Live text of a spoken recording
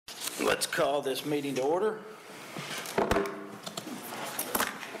Let's call this meeting to order.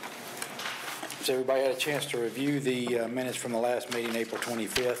 Has everybody had a chance to review the minutes from the last meeting, April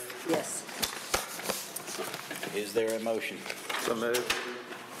 25th? Yes. Is there a motion? So moved.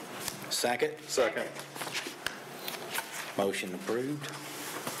 Second? Second. Motion approved.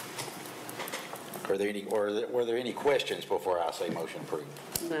 Were there any questions before I say motion approved?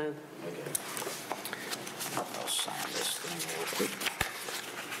 No. Okay. I'll sign this thing real quick.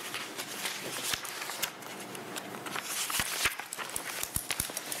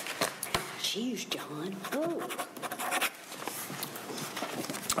 Jeez, John. Oh.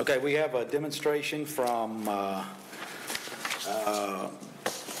 Okay, we have a demonstration from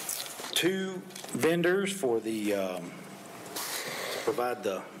two vendors for the to provide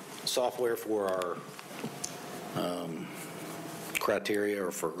the software for our criteria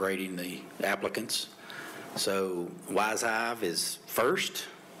or for grading the applicants. So WiseHive is first,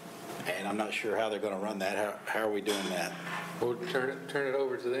 and I'm not sure how they're going to run that. How are we doing that? We'll turn it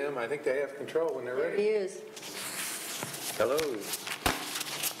over to them. I think they have control when they're He ready. is. Hello.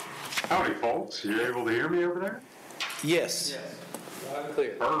 Howdy, folks. You able to hear me over there? Yes. Loud and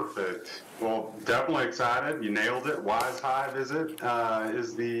clear. Perfect. Well, definitely excited. You nailed it. WiseHive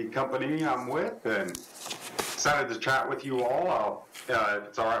is the company I'm with, and excited to chat with you all. If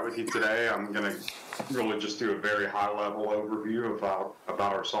it's all right with you today, I'm going to really just do a very high-level overview about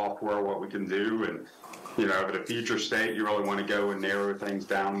our software, what we can do, and at a future state, you really want to go and narrow things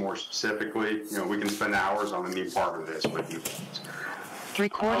down more specifically. We can spend hours on any part of this with you.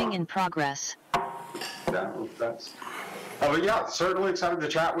 Recording in progress. But yeah, certainly excited to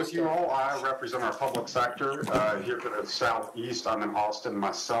chat with you all. I represent our public sector here for the Southeast. I'm in Austin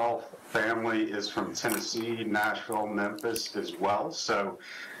myself. Family is from Tennessee, Nashville, Memphis as well. So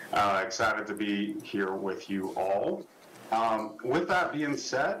excited to be here with you all. With that being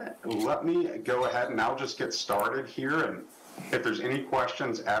said, let me go ahead and I'll just get started here. And if there's any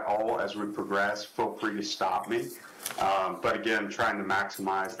questions at all as we progress, feel free to stop me. But again, trying to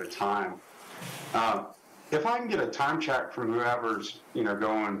maximize the time. If I can get a time check from whoever's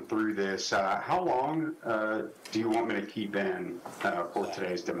going through this, how long do you want me to keep in for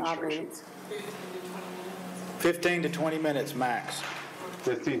today's demonstration? 15 to 20 minutes max.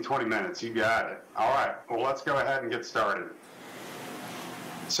 15, 20 minutes, you got it. All right, well, let's go ahead and get started.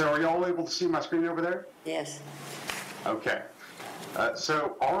 So are y'all able to see my screen over there? Yes. Okay.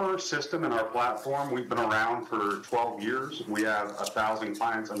 So our system and our platform, we've been around for 12 years. We have 1,000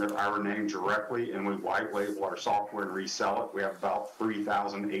 clients under our name directly, and we white label our software and resell it. We have about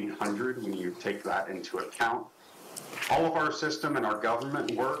 3,800 when you take that into account. All of our system and our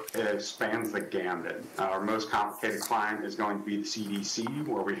government work spans the gambit. Our most complicated client is going to be the CDC,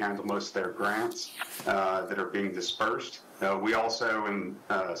 where we handle most of their grants that are being dispersed. We also, in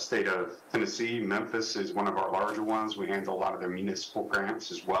state of Tennessee, Memphis is one of our larger ones. We handle a lot of their municipal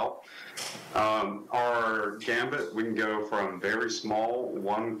grants as well. Our gambit, we can go from very small,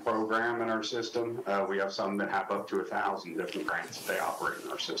 one program in our system. We have some that have up to 1,000 different grants that they operate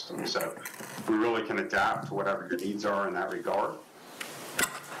in our system. So we really can adapt to whatever your needs are in that regard.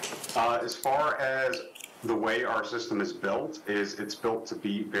 As far as the way our system is built is it's built to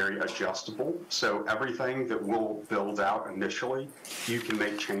be very adjustable. So everything that we'll build out initially, you can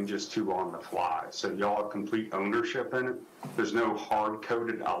make changes to on the fly. So y'all have complete ownership in it. There's no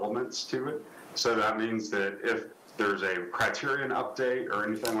hard-coded elements to it. So that means that if there's a criterion update or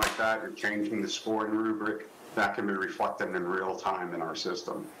anything like that, you're changing the scoring rubric, that can be reflected in real time in our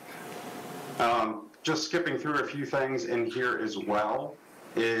system. Just skipping through a few things in here as well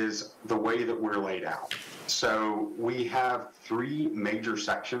is the way that we're laid out. So we have three major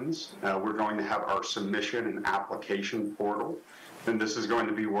sections. We're going to have our submission and application portal. And this is going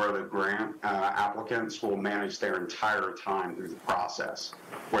to be where the grant applicants will manage their entire time through the process,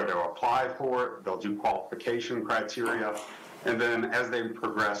 where they'll apply for it, they'll do qualification criteria, and then as they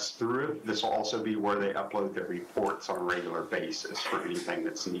progress through it, this will also be where they upload their reports on a regular basis for anything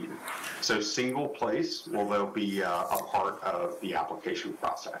that's needed. So single place, well, they'll be a part of the application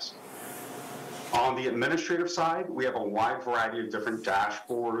process. On the administrative side, we have a wide variety of different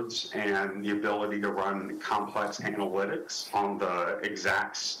dashboards and the ability to run complex analytics on the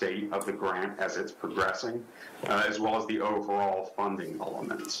exact state of the grant as it's progressing, as well as the overall funding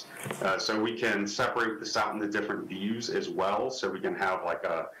elements. So we can separate this out into different views as well. So we can have like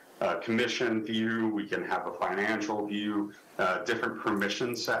a commission view, we can have a financial view, different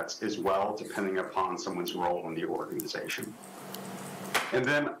permission sets as well, depending upon someone's role in the organization. And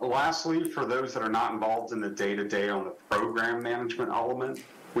then lastly, for those that are not involved in the day-to-day on the program management element,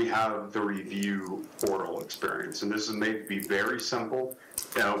 we have the review portal experience. And this is made to be very simple.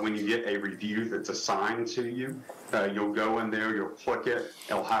 when you get a review that's assigned to you, you'll go in there, you'll click it,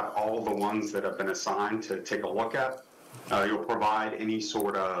 it'll have all the ones that have been assigned to take a look at. You'll provide any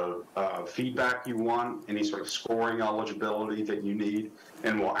sort of feedback you want, any sort of scoring eligibility that you need,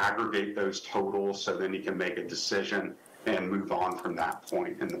 and we'll aggregate those totals so then you can make a decision and move on from that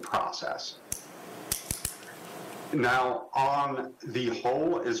point in the process. Now, on the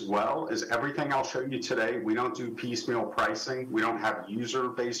whole as well as everything I'll show you today, we don't do piecemeal pricing. We don't have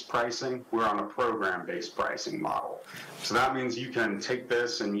user-based pricing. We're on a program-based pricing model. So that means you can take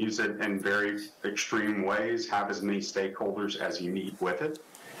this and use it in very extreme ways, have as many stakeholders as you need with it.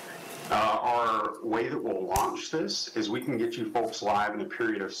 Our way that we'll launch this is we can get you folks live in a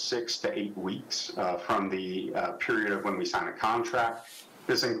period of 6 to 8 weeks from the period of when we sign a contract.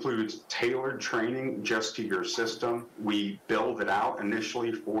 This includes tailored training just to your system. We build it out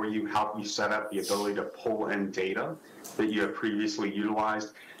initially for you, help you set up the ability to pull in data that you have previously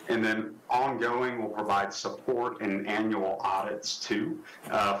utilized. And then ongoing, we'll provide support and annual audits too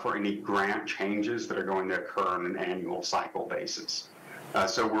for any grant changes that are going to occur on an annual cycle basis.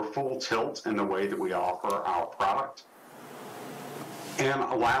 So we're full tilt in the way that we offer our product. And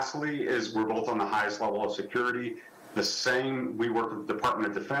lastly is we're both on the highest level of security. The same, we work with the Department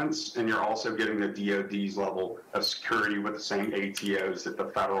of Defense, and you're also getting the DoD's level of security with the same ATOs that the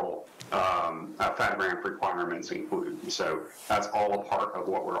federal FedRAMP requirements include. So that's all a part of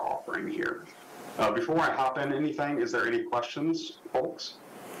what we're offering here. Before I hop in anything, is there any questions, folks?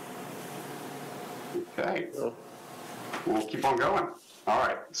 Okay, we'll keep on going. All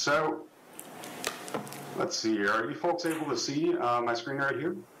right, so let's see here. Are you folks able to see my screen right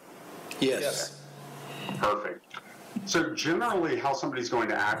here? Yes. Perfect. So generally how somebody's going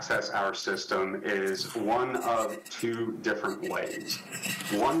to access our system is one of two different ways.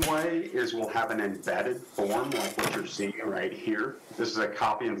 One way is we'll have an embedded form like what you're seeing right here. This is a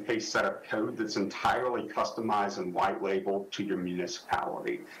copy and paste set of code that's entirely customized and white labeled to your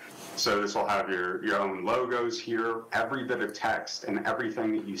municipality. So this will have your own logos here. Every bit of text and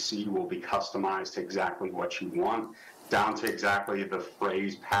everything that you see will be customized to exactly what you want, down to exactly the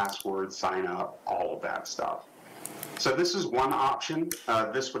phrase, password, sign up, all of that stuff. So this is one option.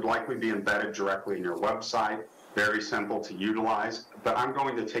 This would likely be embedded directly in your website, very simple to utilize, but I'm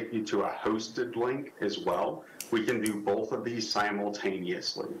going to take you to a hosted link as well. We can do both of these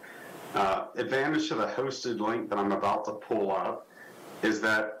simultaneously. Advantage to the hosted link that I'm about to pull up is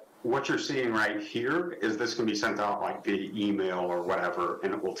that what you're seeing right here is this can be sent out like via email or whatever,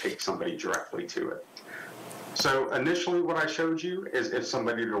 and it will take somebody directly to it. So initially what I showed you is if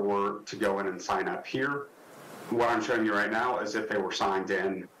somebody were to go in and sign up here, what I'm showing you right now is if they were signed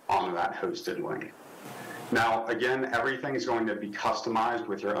in on that hosted link. Now, again, everything is going to be customized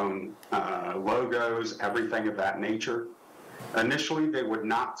with your own logos, everything of that nature. Initially, they would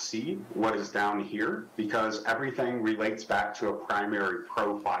not see what is down here because everything relates back to a primary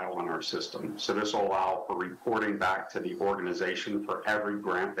profile in our system. So this will allow for reporting back to the organization for every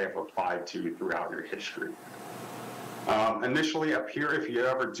grant they've applied to throughout your history. Initially up here, if you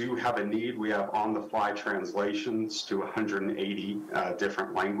ever do have a need, we have on-the-fly translations to 180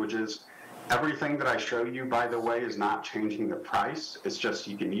 different languages. Everything that I show you, by the way, is not changing the price. It's just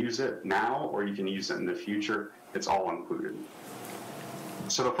you can use it now or you can use it in the future. It's all included.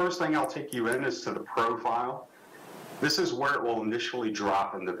 So the first thing I'll take you in is to the profile. This is where it will initially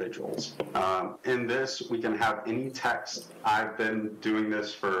drop individuals. In this, we can have any text. I've been doing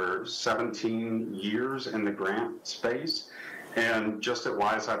this for 17 years in the grant space. And just at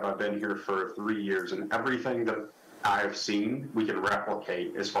WiseHive, I've been here for 3 years. And everything that I've seen, we can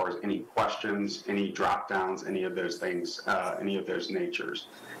replicate as far as any questions, any drop downs, any of those things, any of those natures.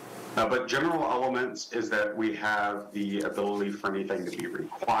 But general elements is that we have the ability for anything to be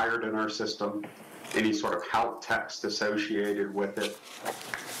required in our system, any sort of help text associated with it,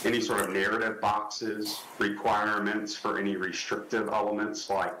 any sort of narrative boxes, requirements for any restrictive elements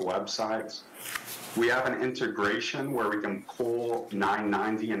like websites. We have an integration where we can pull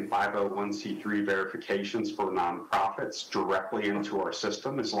 990 and 501c3 verifications for nonprofits directly into our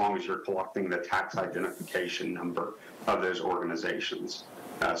system as long as you're collecting the tax identification number of those organizations.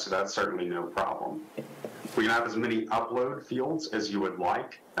 So that's certainly no problem. We can have as many upload fields as you would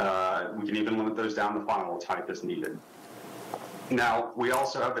like. We can even limit those down to file type as needed. Now, we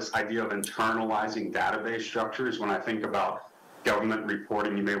also have this idea of internalizing database structures. When I think about government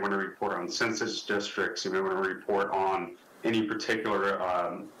reporting, you may want to report on census districts, you may want to report on any particular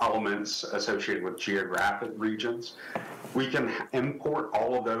elements associated with geographic regions. We can import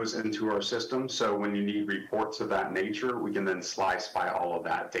all of those into our system, so when you need reports of that nature, we can then slice by all of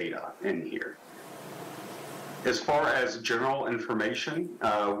that data in here. As far as general information,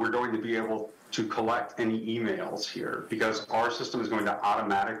 we're going to be able to collect any emails here because our system is going to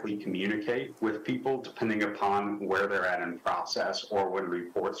automatically communicate with people depending upon where they're at in process or when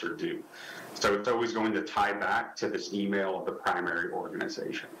reports are due. So it's always going to tie back to this email of the primary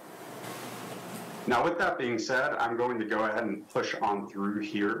organization. Now, with that being said, I'm going to go ahead and push on through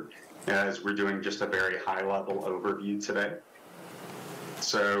here as we're doing just a very high-level overview today.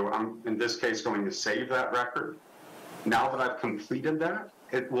 So I'm, in this case, going to save that record. Now that I've completed that,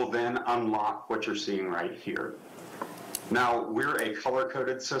 it will then unlock what you're seeing right here. Now, we're a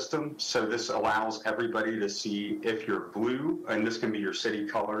color-coded system, so this allows everybody to see if you're blue, and this can be your city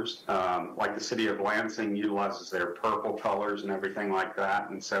colors, like the city of Lansing utilizes their purple colors and everything like that,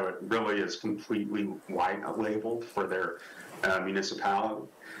 and so it really is completely white labeled for their municipality.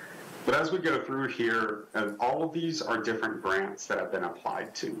 But as we go through here, all of these are different grants that have been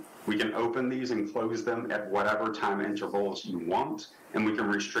applied to. We can open these and close them at whatever time intervals you want, and we can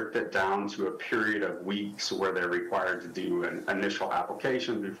restrict it down to a period of weeks where they're required to do an initial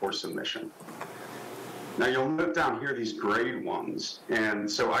application before submission. Now you'll note down here these grade ones, and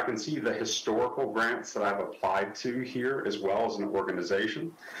so I can see the historical grants that I've applied to here as well as an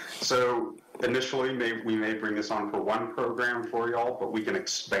organization. So initially we may bring this on for one program for y'all, but we can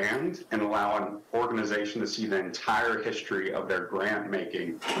expand and allow an organization to see the entire history of their grant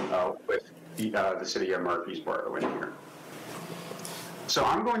making with the city of Murfreesboro in here. So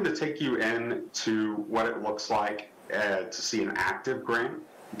I'm going to take you into what it looks like to see an active grant.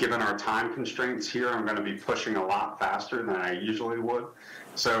 Given our time constraints here, I'm going to be pushing a lot faster than I usually would.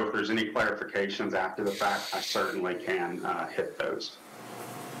 So if there's any clarifications after the fact, I certainly can hit those.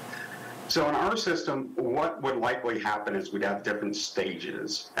 So in our system, what would likely happen is we'd have different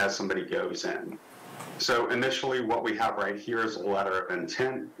stages as somebody goes in. So initially what we have right here is a letter of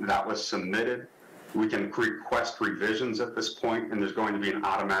intent that was submitted. We can request revisions at this point, and there's going to be an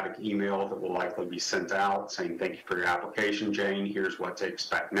automatic email that will likely be sent out saying, thank you for your application, Jane. Here's what to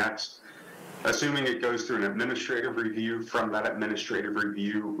expect next. Assuming it goes through an administrative review, from that administrative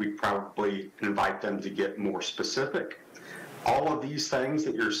review, we probably invite them to get more specific. All of these things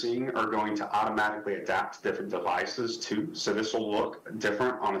that you're seeing are going to automatically adapt to different devices too. So this will look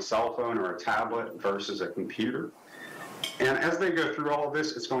different on a cell phone or a tablet versus a computer. And as they go through all of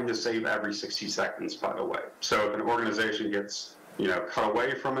this, it's going to save every 60 seconds, by the way. So if an organization gets, cut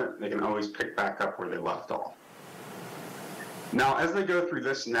away from it, they can always pick back up where they left off. Now, as they go through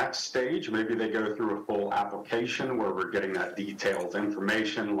this next stage, maybe they go through a full application where we're getting that detailed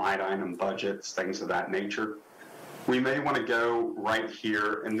information, line item budgets, things of that nature. We may want to go right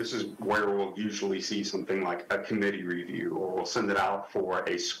here, and this is where we'll usually see something like a committee review, or we'll send it out for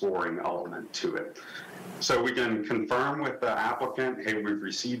a scoring element to it. So we can confirm with the applicant, hey, we've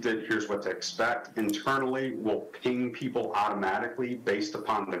received it, here's what to expect. Internally, we'll ping people automatically based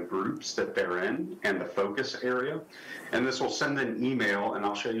upon the groups that they're in and the focus area. And this will send an email, and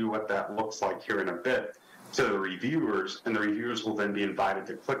I'll show you what that looks like here in a bit, to the reviewers, and the reviewers will then be invited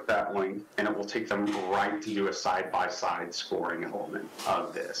to click that link, and it will take them right to do a side-by-side scoring element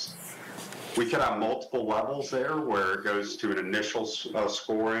of this. We could have multiple levels there where it goes to an initial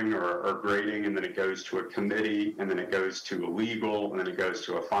scoring or grading, and then it goes to a committee, and then it goes to a legal, and then it goes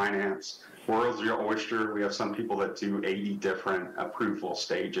to a finance. World's your oyster. We have some people that do 80 different approval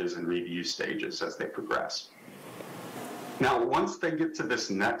stages and review stages as they progress. Now, once they get to this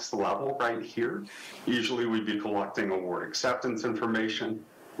next level right here, usually we'd be collecting award acceptance information.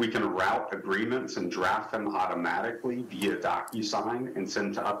 We can route agreements and draft them automatically via DocuSign and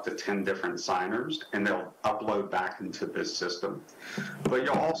send to up to 10 different signers, and they'll upload back into this system. But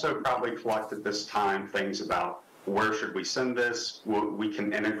you'll also probably collect at this time things about where should we send this. We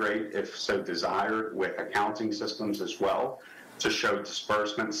can integrate, if so desired, with accounting systems as well to show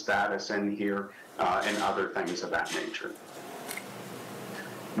disbursement status in here and other things of that nature.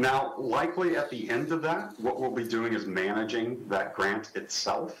 Now, likely at the end of that, what we'll be doing is managing that grant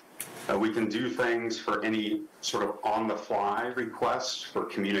itself. We can do things for any sort of on-the-fly requests, for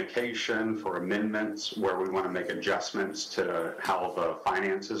communication, for amendments, where we want to make adjustments to how the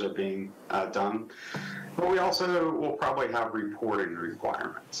finances are being done. But we also will probably have reporting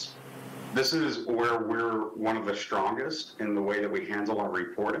requirements. This is where we're one of the strongest in the way that we handle our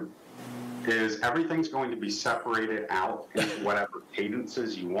reporting. Is everything's going to be separated out in whatever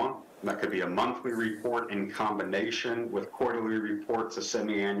cadences you want. That could be a monthly report in combination with quarterly reports, a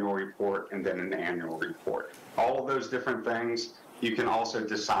semi-annual report, and then an annual report. All of those different things, you can also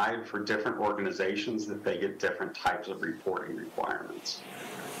decide for different organizations that they get different types of reporting requirements.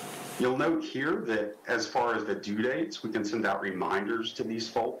 You'll note here that as far as the due dates, we can send out reminders to these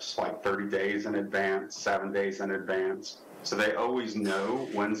folks like 30 days in advance, 7 days in advance. So they always know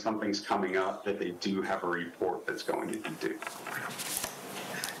when something's coming up that they do have a report that's going to be due.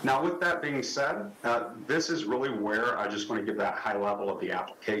 Now, with that being said, this is really where I just want to give that high level of the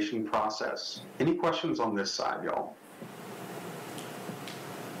application process. Any questions on this side, y'all?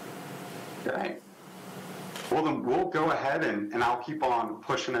 Okay. Well, then we'll go ahead and I'll keep on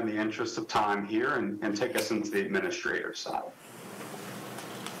pushing in the interest of time here and take us into the administrative side.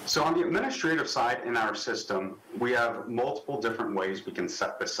 So on the administrative side in our system, we have multiple different ways we can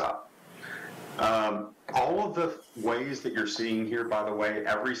set this up. All of the ways that you're seeing here, by the way,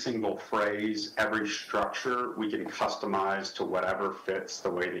 every single phrase, every structure, we can customize to whatever fits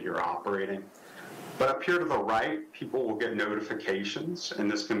the way that you're operating. But up here to the right, people will get notifications,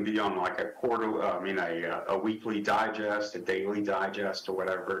 and this can be on like a weekly digest, a daily digest, or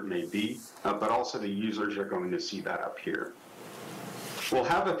whatever it may be. But also the users are going to see that up here. We'll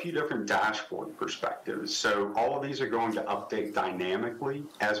have a few different dashboard perspectives. So all of these are going to update dynamically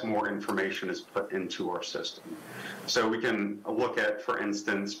as more information is put into our system. So we can look at, for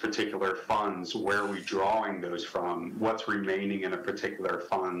instance, particular funds, where are we drawing those from, what's remaining in a particular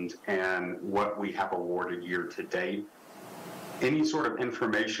fund, and what we have awarded year to date. Any sort of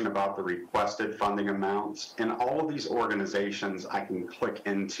information about the requested funding amounts, and all of these organizations I can click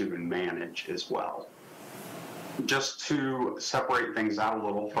into and manage as well. Just to separate things out a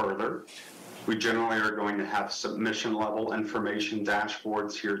little further, we generally are going to have submission level information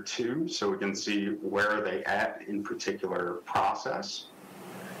dashboards here too, so we can see where are they at in particular process.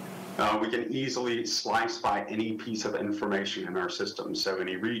 We can easily slice by any piece of information in our system, so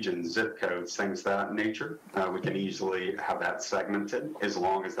any regions, zip codes, things of that nature, we can easily have that segmented as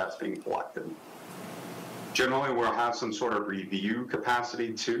long as that's being collected. Generally, we'll have some sort of review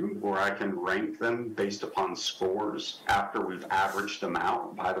capacity too, where I can rank them based upon scores after we've averaged them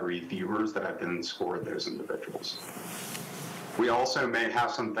out by the reviewers that have then scored those individuals. We also may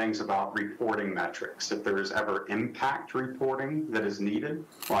have some things about reporting metrics. If there is ever impact reporting that is needed,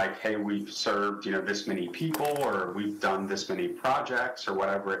 like, hey, we've served, this many people, or we've done this many projects, or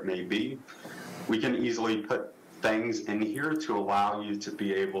whatever it may be, we can easily put things in here to allow you to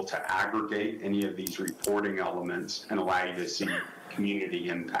be able to aggregate any of these reporting elements and allow you to see community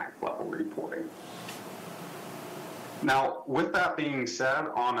impact level reporting. Now, with that being said,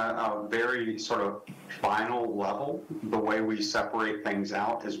 on a very sort of final level, the way we separate things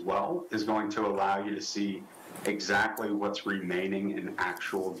out as well is going to allow you to see exactly what's remaining in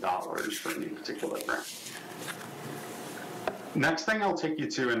actual dollars for any particular grant. Next thing I'll take you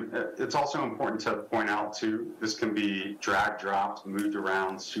to, and it's also important to point out too, this can be drag dropped, moved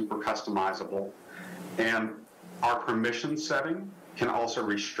around, super customizable, and our permission setting can also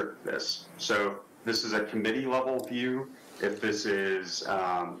restrict this. So this is a committee level view. If this is,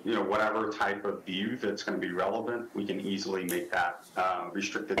 whatever type of view that's going to be relevant, we can easily make that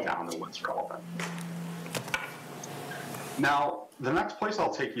restricted down to what's relevant. Now, the next place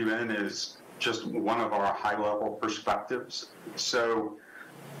I'll take you in is just one of our high-level perspectives. So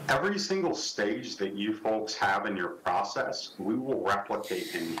every single stage that you folks have in your process, we will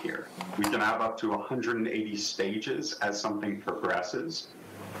replicate in here. We can have up to 180 stages as something progresses,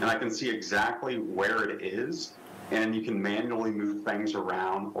 and I can see exactly where it is, and you can manually move things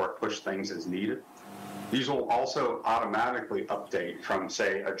around or push things as needed. These will also automatically update from,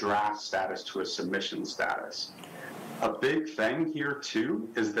 say, a draft status to a submission status. A big thing here too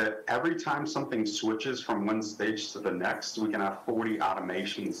is that every time something switches from one stage to the next, we can have 40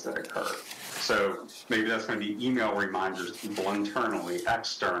 automations that occur. So maybe that's going to be email reminders to people internally,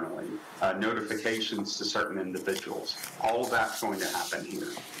 externally, notifications to certain individuals. All of that's going to happen here.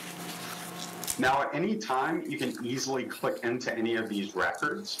 Now, at any time, you can easily click into any of these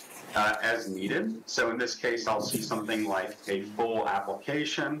records as needed. So in this case, I'll see something like a full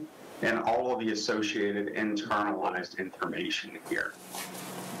application and all of the associated internalized information here.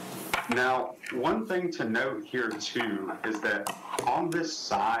 Now, one thing to note here too is that on this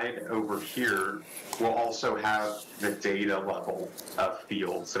side over here, we'll also have the data level of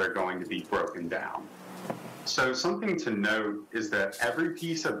fields that are going to be broken down. So something to note is that every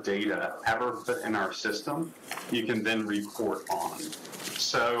piece of data ever put in our system, you can then report on.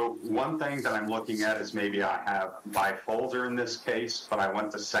 So one thing that I'm looking at is maybe I have by folder in this case, but I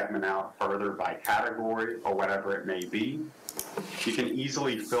want to segment out further by category or whatever it may be. You can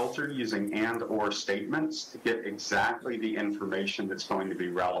easily filter using and or statements to get exactly the information that's going to be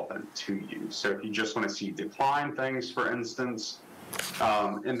relevant to you. So if you just want to see decline things, for instance,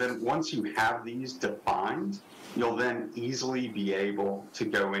 And then once you have these defined, you'll then easily be able to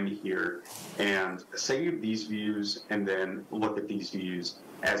go in here and save these views and then look at these views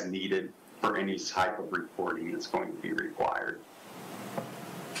as needed for any type of reporting that's going to be required.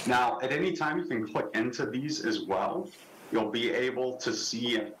 Now, at any time, you can click into these as well. You'll be able to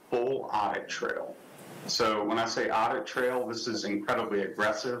see a full audit trail. So when I say audit trail, this is incredibly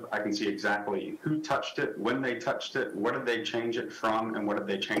aggressive. I can see exactly who touched it, when they touched it, what did they change it from, and what did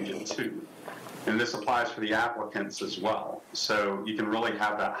they change it to. And this applies for the applicants as well. So you can really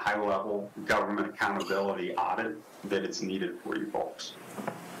have that high-level government accountability audit that is needed for you folks.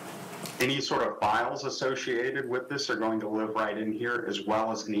 Any sort of files associated with this are going to live right in here, as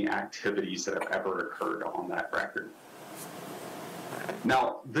well as any activities that have ever occurred on that record.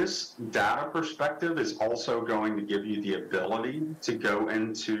 Now, this data perspective is also going to give you the ability to go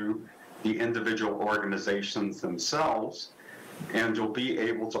into the individual organizations themselves, and you'll be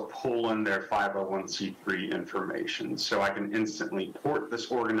able to pull in their 501c3 information. So I can instantly port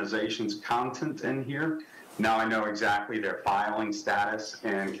this organization's content in here. Now I know exactly their filing status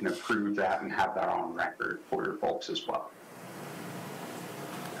and can approve that and have that on record for your folks as well.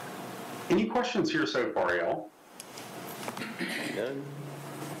 Any questions here so far, y'all? None?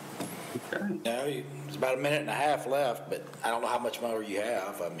 Okay. No, it's about a minute and a half left, but I don't know how much more you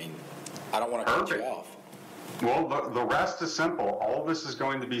have. I mean, I don't want to cut you Perfect. off. Well, the rest is simple. All this is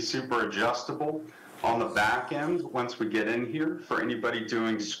going to be super adjustable on the back end once we get in here for anybody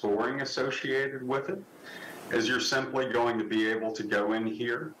doing scoring associated with it, is you're simply going to be able to go in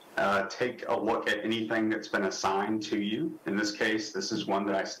here, take a look at anything that's been assigned to you. In this case, this is one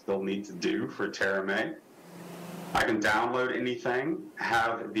that I still need to do for Terra May. I can download anything,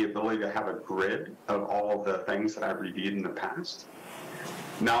 have the ability to have a grid of all of the things that I've reviewed in the past.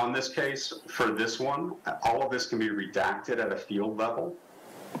 Now, in this case, for this one, all of this can be redacted at a field level.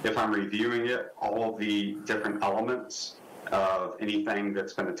 If I'm reviewing it, all of the different elements of anything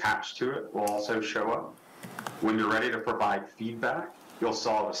that's been attached to it will also show up. When you're ready to provide feedback, you'll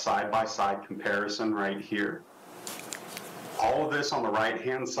saw the side-by-side comparison right here. All of this on the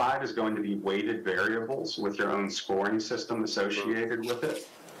right-hand side is going to be weighted variables with your own scoring system associated with it.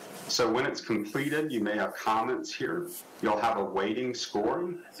 So when it's completed, you may have comments here. You'll have a weighting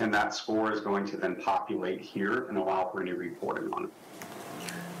scoring, and that score is going to then populate here and allow for any reporting on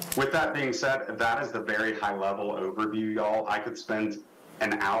it. With that being said, that is the very high-level overview, y'all. I could spend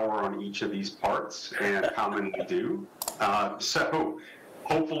an hour on each of these parts, and commonly do. So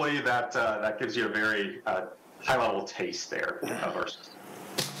hopefully that gives you a very high-level taste there of our system.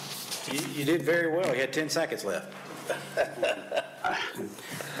 You did very well. You had 10 seconds left.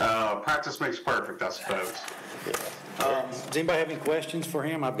 Practice makes perfect, I suppose. Does anybody have any questions for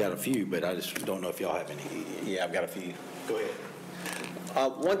him? I've got a few, but I just don't know if y'all have any. Yeah, I've got a few. Go ahead.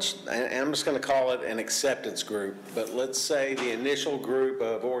 And I'm just going to call it an acceptance group, but let's say the initial group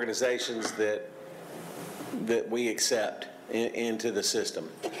of organizations that we accept into the system.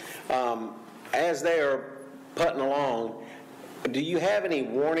 As they are putting along, do you have any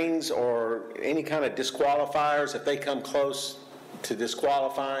warnings or any kind of disqualifiers if they come close to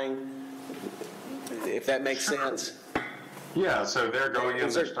disqualifying, if that makes sense? Yeah, so they're going in,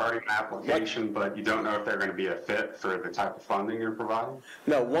 they're starting an application, but you don't know if they're going to be a fit for the type of funding you're providing?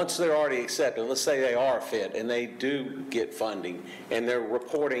 No, once they're already accepted, let's say they are fit and they do get funding and they're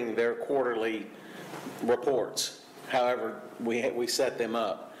reporting their quarterly reports, however we set them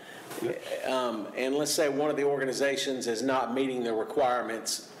up. And let's say one of the organizations is not meeting the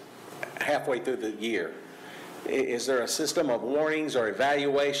requirements halfway through the year. Is there a system of warnings or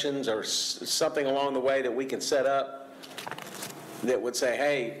evaluations or something along the way that we can set up that would say,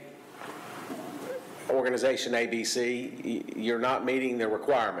 hey, organization ABC, you're not meeting the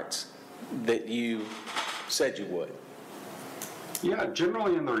requirements that you said you would? Yeah,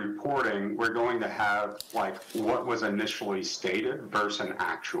 generally in the reporting, we're going to have like what was initially stated versus an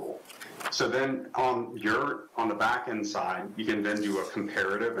actual. So then on the back end side, you can then do a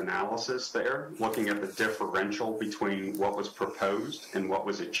comparative analysis there, looking at the differential between what was proposed and what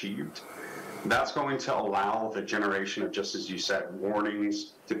was achieved. That's going to allow the generation of, just as you said,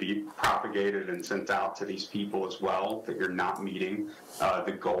 warnings to be propagated and sent out to these people as well, that you're not meeting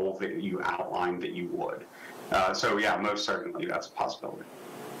the goal that you outlined that you would. So yeah, most certainly that's a possibility.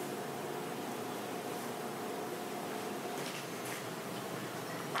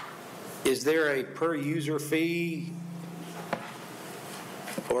 Is there a per user fee,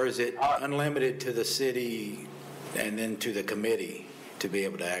 or is it unlimited to the city and then to the committee to be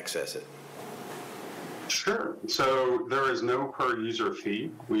able to access it? Sure. So there is no per user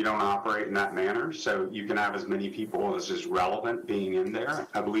fee. We don't operate in that manner. So you can have as many people as is relevant being in there.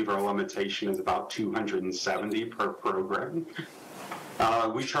 I believe our limitation is about 270 per program.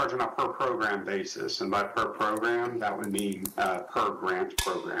 We charge on a per program basis, and by per program, that would mean per grant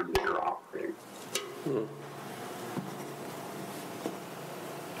program that you're operating.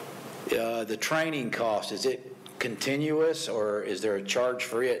 The training cost, is it continuous, or is there a charge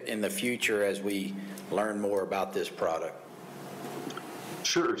for it in the future as we learn more about this product?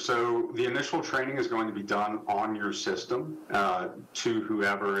 Sure. So the initial training is going to be done on your system to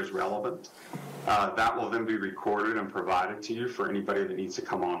whoever is relevant. That will then be recorded and provided to you for anybody that needs to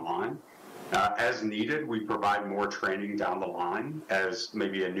come online. As needed, we provide more training down the line as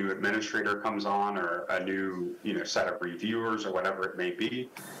maybe a new administrator comes on or a new set of reviewers or whatever it may be.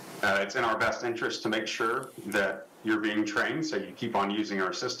 It's in our best interest to make sure that you're being trained so you keep on using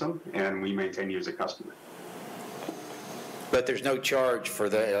our system and we maintain you as a customer. But there's no charge for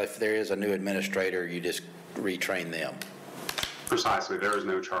if there is a new administrator, you just retrain them? Precisely. There is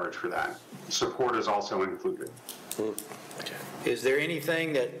no charge for that. Support is also included. Is there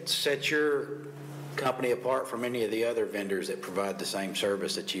anything that sets your company apart from any of the other vendors that provide the same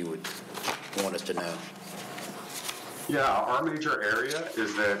service that you would want us to know? Yeah, our major area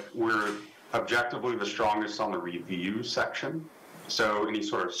is that we're objectively the strongest on the review section. So any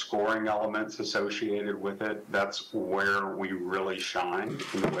sort of scoring elements associated with it, that's where we really shine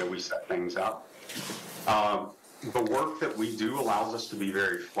in the way we set things up. The work that we do allows us to be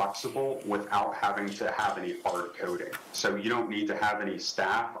very flexible without having to have any hard coding. So you don't need to have any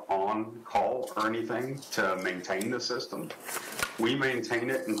staff on call or anything to maintain the system. We maintain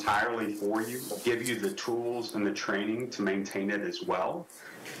it entirely for you, give you the tools and the training to maintain it as well.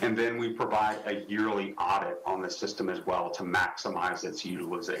 And then we provide a yearly audit on the system as well to maximize its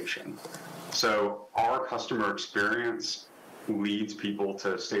utilization. So our customer experience leads people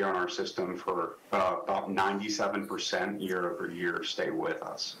to stay on our system for about 97% year over year stay with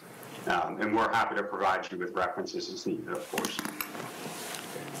us. And we're happy to provide you with references as needed, of course.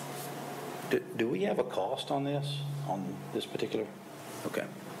 Do we have a cost on this particular? Okay.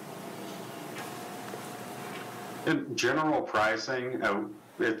 In general pricing,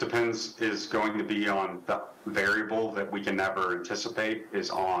 it depends, is going to be on the variable that we can never anticipate is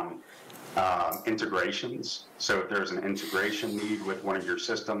on integrations. So if there's an integration need with one of your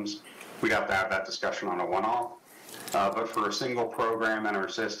systems, we'd have to have that discussion on a one-off. But for a single program in our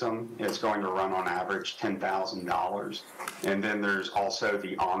system, it's going to run on average $10,000. And then there's also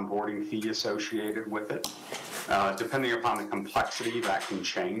the onboarding fee associated with it. Depending upon the complexity, that can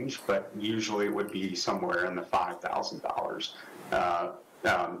change, but usually it would be somewhere in the $5,000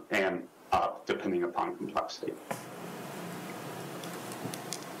 and up, depending upon complexity.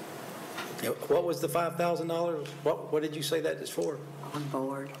 What was the $5,000? What did you say that is for? On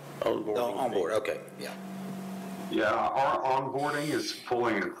board. On board, okay, yeah. Yeah, our onboarding is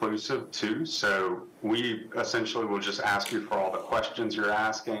fully inclusive too, so we essentially will just ask you for all the questions you're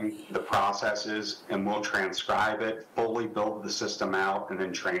asking, the processes, and we'll transcribe it, fully build the system out, and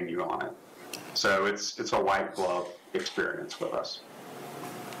then train you on it. So it's a white glove experience with us.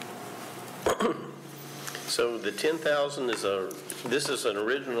 So the 10,000 this is an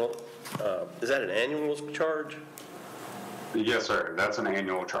original, is that an annual charge? Yes, sir, that's an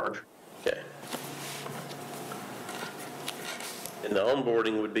annual charge. Okay. And the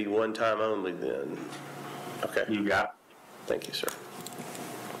onboarding would be one time only then? Okay. You got it. Thank you, sir.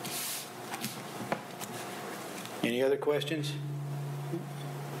 Any other questions? It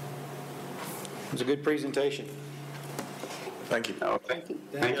was a good presentation. Thank you. No, thank you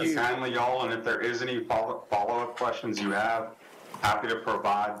kindly, y'all, and if there is any follow-up questions you have, happy to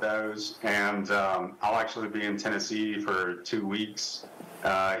provide those. And I'll actually be in Tennessee for 2 weeks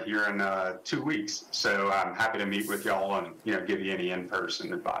here in 2 weeks. So I'm happy to meet with y'all and give you any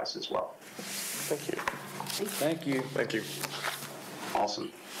in-person advice as well. Thank you. Thank you. Thank you. Awesome.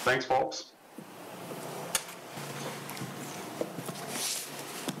 Thanks, folks.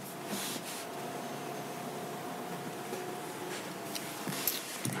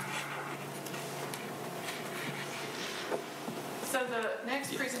 So the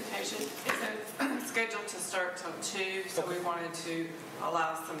next presentation isn't scheduled to start till 2, so we wanted to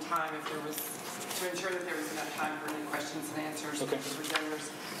allow some time to ensure that there was enough time for any questions and answers from the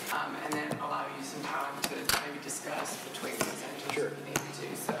presenters, and then allow you some time to maybe discuss between the presenters if you need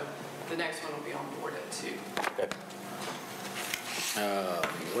to. So the next one will be on board at 2. Okay.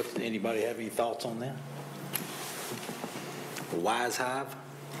 Anybody have any thoughts on that? Wise Hive?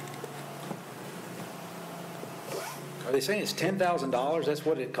 Are they saying it's $10,000? That's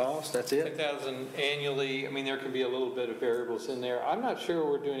what it costs? That's it? 10,000 annually. I mean, there can be a little bit of variables in there. I'm not sure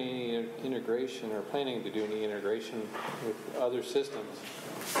we're doing any integration or planning to do any integration with other systems.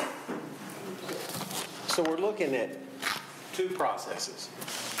 So we're looking at two processes.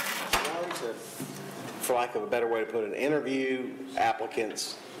 One to, for lack of a better way to put it, interview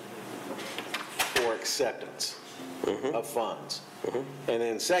applicants for acceptance of funds. And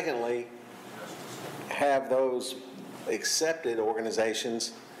then secondly, have those accepted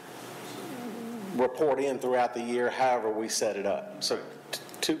organizations report in throughout the year, however we set it up. So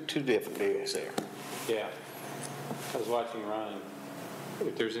two different deals there. Yeah. I was watching Ron.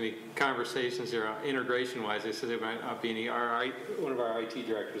 If there's any conversations there integration-wise, they said there might not be any. One of our IT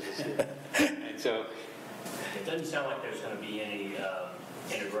directors is here. And so It doesn't sound like there's going to be any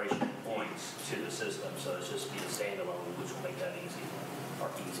integration points to the system, so it's just be a standalone, which will make that easy or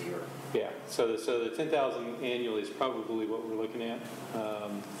easier. yeah, so the 10,000 annually is probably what we're looking at.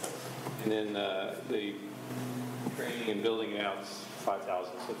 And then the training and building it out is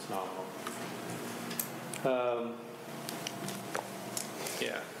 5,000, so it's nominal.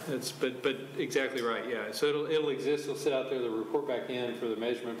 Yeah, but exactly right, yeah. So it'll exist, it'll sit out there, they'll report back in for the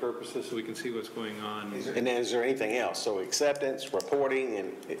measurement purposes so we can see what's going on. And then is there anything else? So acceptance, reporting,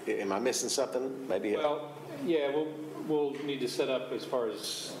 and am I missing something? Maybe. Well, yeah, we'll need to set up as far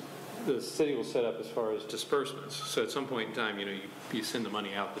as, the city will set up as far as disbursements. So at some point in time, you send the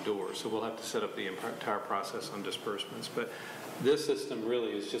money out the door. So we'll have to set up the entire process on disbursements. But this system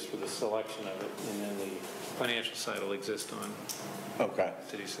really is just for the selection of it, and then the financial side will exist on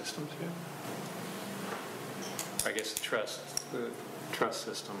city systems, yeah. I guess the trust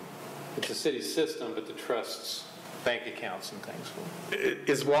system. It's a city system, but the trust's bank accounts and things will.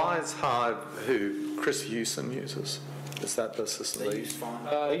 Is Wise Hive who Chris Hewson uses? Is that the system they use?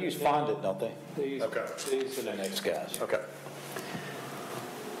 They use Fondit, don't they? They use, Okay. they use the next Guys. Okay.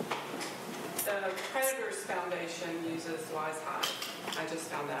 The Predators Foundation uses Wise Hive. I just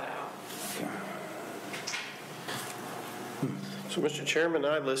found that out. So, Mr. Chairman,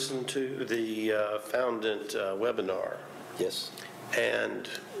 I listened to the Foundant webinar, Yes. and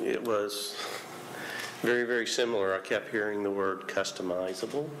it was very, very similar. I kept hearing the word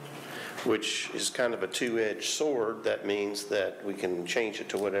customizable, which is kind of a two-edged sword. That means that we can change it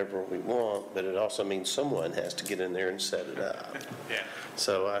to whatever we want, but it also means someone has to get in there and set it up. Yeah.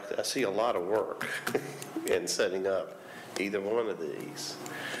 So I see a lot of work in setting up either one of these.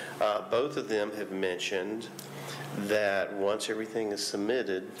 Both of them have mentioned that once everything is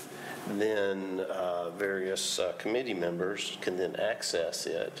submitted, then various committee members can then access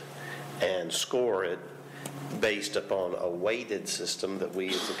it and score it based upon a weighted system that we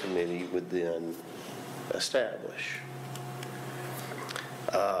as a committee would then establish.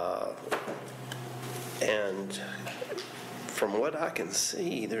 And from what I can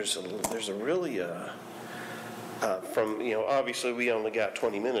see, there's a really obviously we only got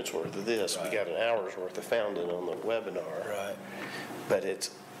 20 minutes worth of this. Right. We got an hour's worth of Founding on the webinar. Right. But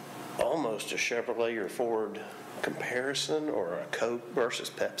it's almost a Chevrolet or Ford comparison or a Coke versus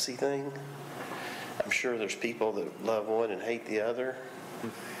Pepsi thing. I'm sure there's people that love one and hate the other,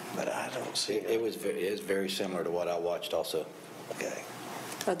 but I don't see It is very similar to what I watched also. Okay,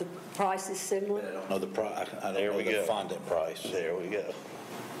 Are the prices similar? I don't know I There don't we know the go. fondant price. there we go.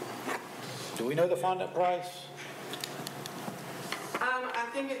 Do we know the fondant price? I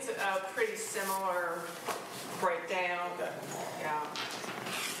think it's a pretty similar breakdown. Okay. Yeah.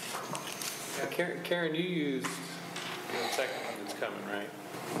 Karen, you used the second one that's coming, right?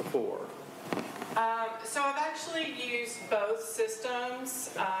 Before. So I've actually used both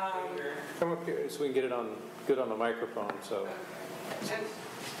systems. Come up here so we can get it good on the microphone, so. And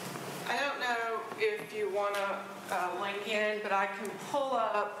I don't know if you want to link in, but I can pull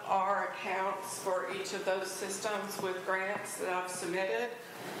up our accounts for each of those systems with grants that I've submitted.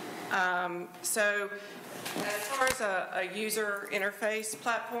 So as far as a user interface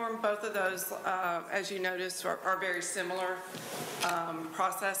platform, both of those, as you notice, are very similar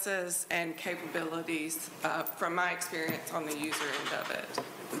processes and capabilities from my experience on the user end of it.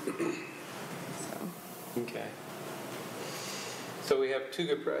 Okay. So we have two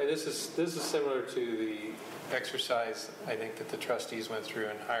good, this is similar to the exercise, I think, that the trustees went through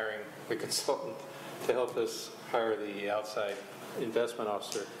in hiring the consultant to help us hire the outside investment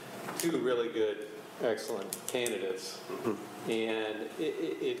officer. Two really good, excellent candidates. And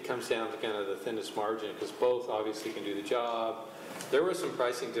it comes down to kind of the thinnest margin, because both obviously can do the job. There were some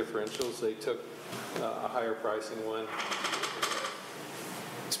pricing differentials. They took a higher pricing one.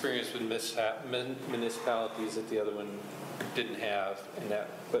 Experience with municipalities that the other one didn't have, and that,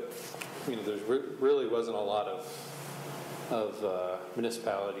 but there really wasn't a lot of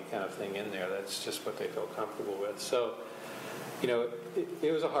municipality kind of thing in there. That's just what they feel comfortable with. So,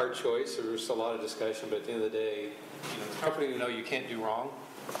 it was a hard choice. There was a lot of discussion, but at the end of the day, it's comforting to know you can't do wrong,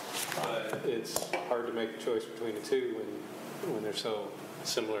 but it's hard to make a choice between the two when they're so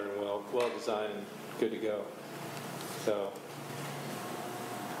similar and well designed and good to go. So,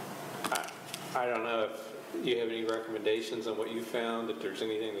 I don't know if you have any recommendations on what you found, if there's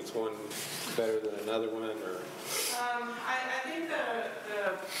anything that's one better than another one, or... I think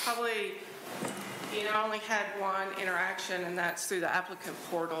the probably, only had one interaction, and that's through the applicant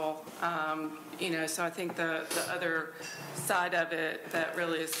portal. So I think the other side of it that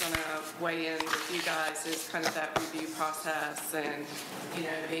really is going to weigh in with you guys is kind of that review process and,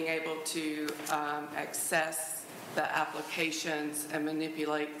 being able to access the applications and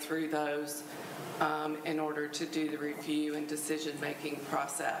manipulate through those in order to do the review and decision-making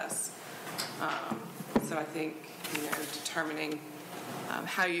process. So I think, determining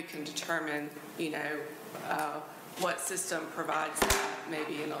how you can determine, what system provides that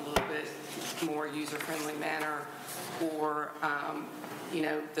maybe in a little bit more user-friendly manner, or,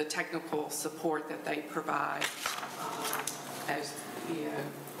 the technical support that they provide as,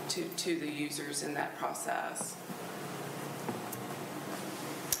 to the users in that process.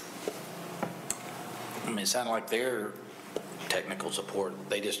 It sounded like their technical support,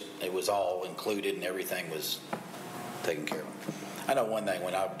 it was all included and everything was taken care of. I know one thing,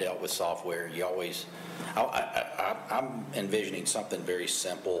 when I've dealt with software, you always, I'm envisioning something very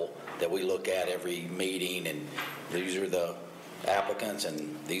simple that we look at every meeting, and these are the applicants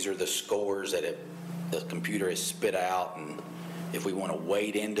and these are the scores that the computer has spit out, and if we want to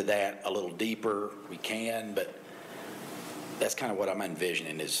wade into that a little deeper, we can, but that's kind of what I'm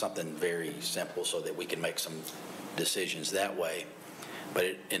envisioning, is something very simple so that we can make some decisions that way.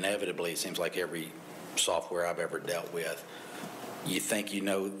 But inevitably, it seems like every software I've ever dealt with, you think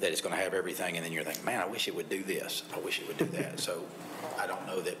that it's going to have everything, and then you're thinking, man, I wish it would do this. I wish it would do that. So I don't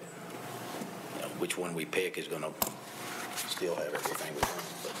know that which one we pick is going to still have everything we want,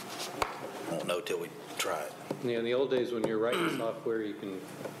 but we won't know till we try it. In the old days when you're writing software, you can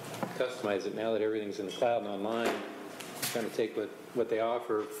customize it. Now that everything's in the cloud and online, you kind of take what they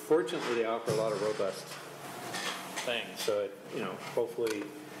offer. Fortunately, they offer a lot of robust things, so it, hopefully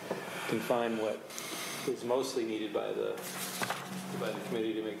can find what is mostly needed by the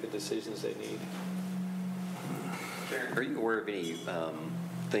committee to make the decisions they need. Are you aware of any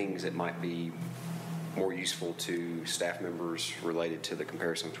things that might be more useful to staff members related to the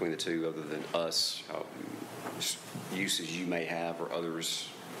comparison between the two, other than us, uses you may have or others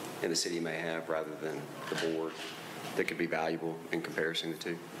in the city may have, rather than the board, that could be valuable in comparison the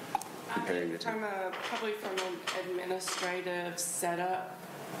two? Comparing the two. Probably from an administrative setup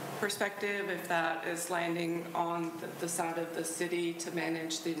perspective, if that is landing on the side of the city to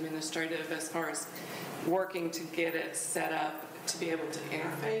manage the administrative, as far as working to get it set up to be able to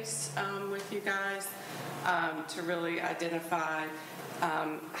interface with you guys, to really identify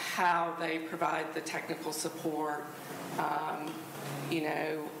how they provide the technical support,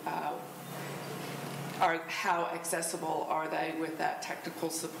 how accessible are they with that technical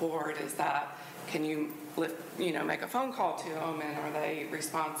support? Is that, can you make a phone call to them, and are they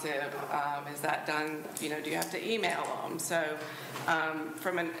responsive? Is that done, do you have to email them? So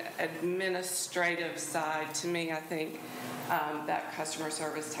from an administrative side, to me, I think that customer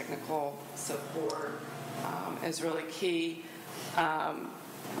service technical support is really key. I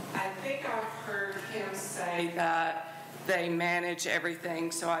think I've heard him say that they manage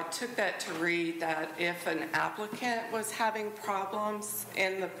everything, so I took that to read that if an applicant was having problems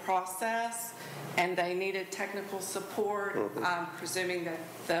in the process and they needed technical support, I'm presuming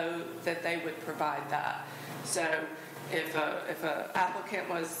that they would provide that. So if an applicant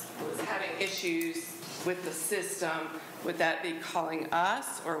was having issues with the system, would that be calling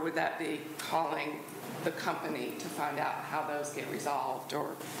us, or would that be calling the company to find out how those get resolved,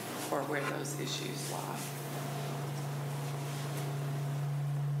 or where those issues lie?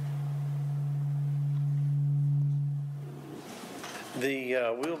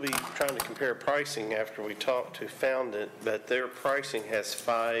 We'll be trying to compare pricing after we talk to Foundant, but their pricing has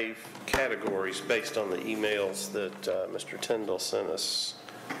 5 categories based on the emails that Mr. Tyndall sent us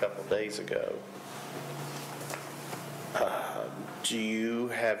a couple days ago. Do you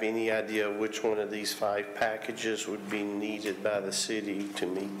have any idea which one of these 5 packages would be needed by the city to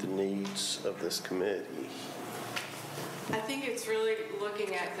meet the needs of this committee? I think it's really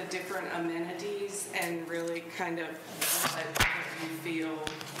looking at the different amenities and really kind of what you feel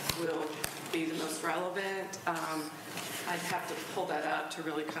will be the most relevant. I'd have to pull that up to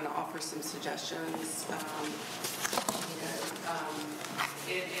really kind of offer some suggestions.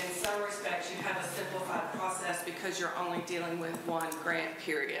 In some respects, you have a simplified process because you're only dealing with one grant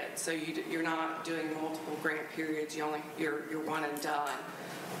period. So you're not doing multiple grant periods. You're one and done.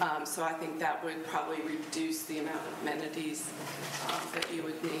 So I think that would probably reduce the amount of amenities that you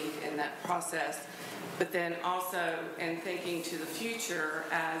would need in that process. But then also, in thinking to the future,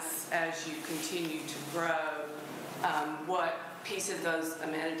 as you continue to grow, what piece of those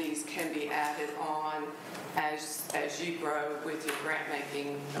amenities can be added on as you grow with your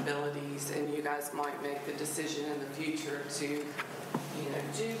grant-making abilities, and you guys might make the decision in the future to,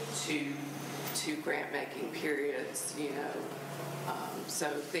 do two grant-making periods, so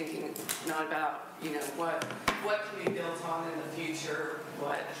thinking not about, what can be built on in the future,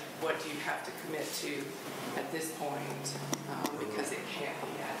 what do you have to commit to at this point, because it can't be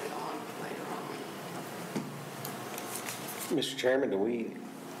added on later on. Mr. Chairman, do we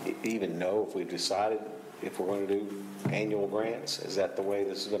even know if we've decided if we're going to do annual grants? Is that the way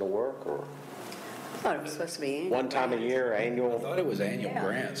this is going to work, or I thought it was supposed to be annual. one time a year, I annual? thought it was annual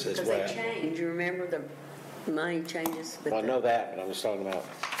grants. That's Because why. they change, you remember the money changes Well, I know that, but I'm just talking about,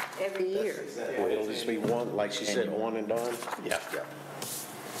 every year. well, it'll just be one, like she said, one and done? Yeah.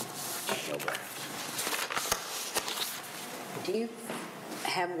 No grants. Do you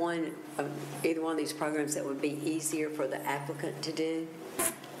have one of either one of these programs that would be easier for the applicant to do?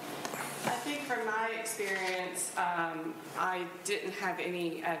 I think from my experience, I didn't have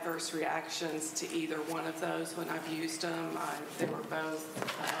any adverse reactions to either one of those when I've used them. They were both,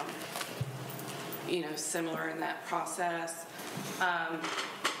 similar in that process. I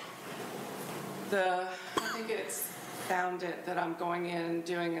think it's found it that I'm going in and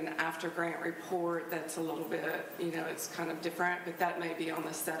doing an after-grant report that's a little bit, it's kind of different, but that may be on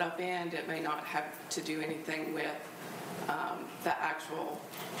the setup end. It may not have to do anything with the actual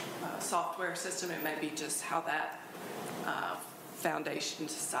software system. It may be just how that foundation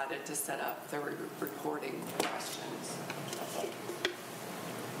decided to set up the reporting questions.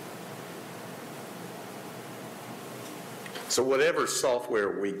 So whatever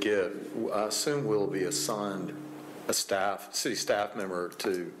software we get, I assume we'll be assigned a city staff member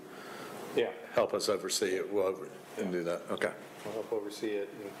to Yeah, help us oversee it and do that. Okay. we'll help oversee it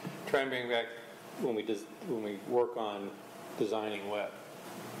and try and bring back when we work on designing what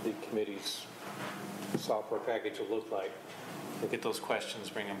the committee's software package will look like. Look at those questions,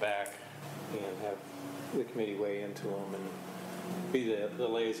 bring them back, and have the committee weigh into them and be the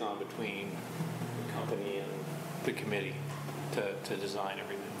liaison between the company and the committee to design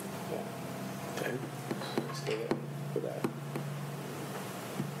everything. Yeah. Okay. Stay there for that.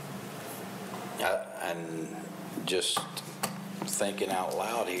 And just thinking out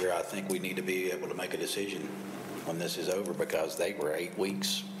loud here, I think we need to be able to make a decision when this is over, because they were 8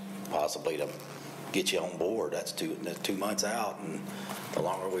 weeks possibly to get you on board. That's 2 months out, and the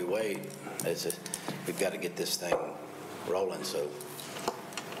longer we wait, we've got to get this thing rolling, so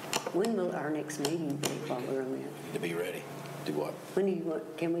When will our next meeting be while we're on that? to be ready. Do what? When do you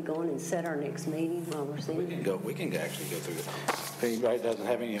can we go in and set our next meeting while we're sitting? We can actually go through it. If anybody doesn't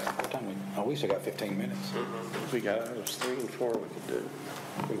have any, what time we still got 15 minutes. We got, there's 3 and 4 we could do.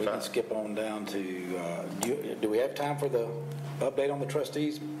 We can skip on down to, do we have time for the update on the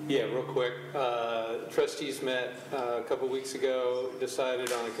trustees? Yeah, real quick. Trustees met a couple weeks ago,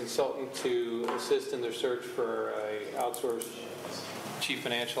 decided on a consultant to assist in their search for a outsourced chief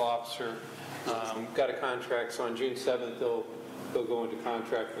financial officer. Got a contract, so on June 7th, they'll go into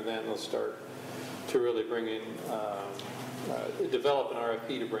contract for that, and they'll start to really bring in, develop an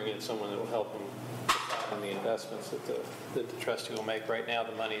RFP to bring in someone that will help them decide on the investments that the trustee will make. Right now,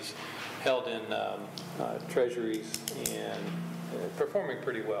 the money's held in treasuries and performing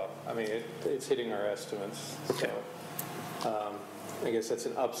pretty well. I mean, it's hitting our estimates. Okay. So I guess that's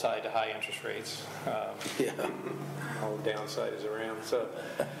an upside to high interest rates. Yeah. All the downside is around. So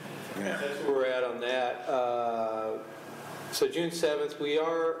Yeah. that's where we're at on that. So June 7th, we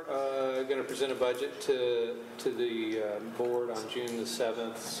are going to present a budget to the board on June the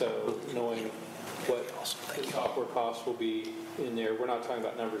 7th. So knowing what the software costs will be in there. We're not talking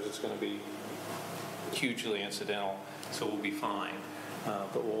about numbers. It's going to be hugely incidental, so we'll be fine.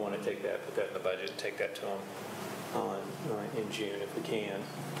 But we'll want to take that, put that in the budget, and take that to them in June if we can.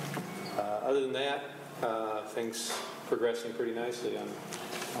 Other than that, things progressing pretty nicely on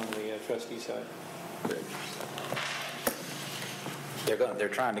the trustee side. They're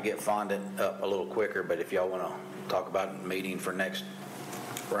trying to get fondant up a little quicker, but if y'all want to talk about a meeting for next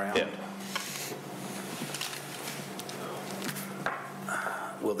round. Yeah.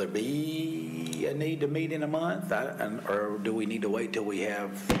 will there be a need to meet in a month? Or do we need to wait till we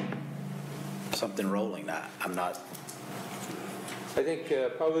have something rolling? I'm not, I think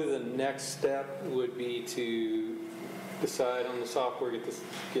probably the next step would be to decide on the software,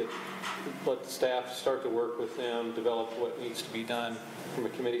 let the staff start to work with them, develop what needs to be done from a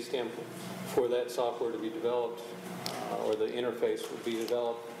committee standpoint for that software to be developed, or the interface would be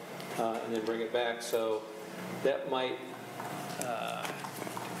developed, and then bring it back. So that might,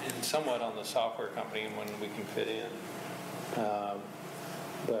 and somewhat on the software company and when we can fit in.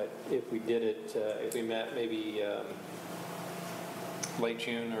 But if we did it, if we met maybe late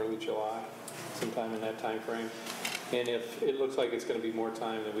June, early July, sometime in that time frame. And if it looks like it's going to be more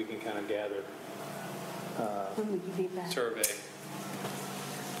time, then we can kind of gather, When will you be back? survey.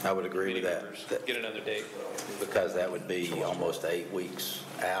 I would agree with committee members, that, Get another date. because that would be almost 8 weeks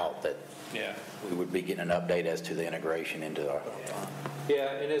out that Yeah. we would be getting an update as to the integration into our,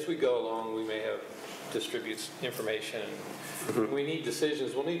 Yeah, and as we go along, we may have distributes information. We need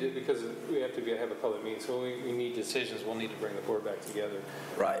decisions. We'll need to, because we have to have a public meeting, so we need decisions. We'll need to bring the board back together.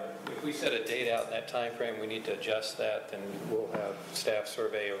 right. If we set a date out in that time frame, we need to adjust that, then we'll have staff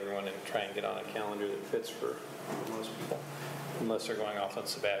survey everyone and try and get on a calendar that fits for most people. Unless they're going off on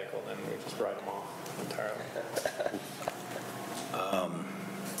sabbatical, then we just write them off entirely.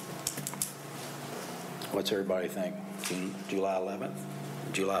 What's everybody think? July 11th?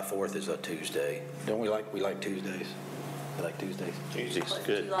 July 4th is a Tuesday. Don't we like Tuesdays? You like Tuesdays? Tuesday's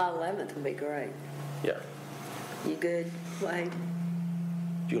good. July 11th would be great. Yeah. You good, Wade?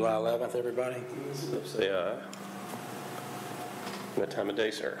 July 11th, everybody? Say aye. What time of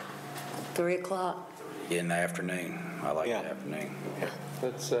day, sir? 3 o'clock? In the afternoon. I like the Yeah. afternoon.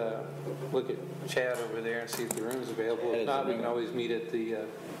 Let's look at Chad over there and see if the room's available. If not, we can always meet at the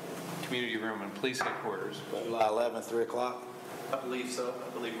community room and police headquarters. But July 11th, 3 o'clock? I believe so. I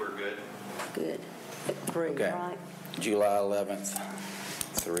believe we're good. Good. At 3, Okay. right? July 11th,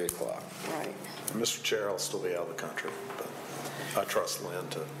 3 o'clock. Right. Mr. Chair, I'll still be out of the country, but I trust Lynn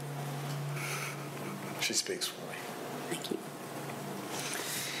to, she speaks for me. Thank you.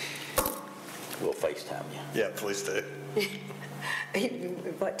 We'll FaceTime you. Yeah, please do.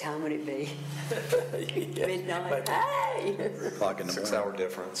 What time would it be? Yeah. Midnight? Hey! 3 o'clock in the morning. 6-hour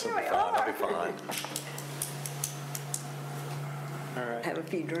difference, it'll be Here we fine, I'll be are. fine. all right. Have a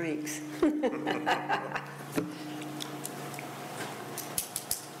few drinks.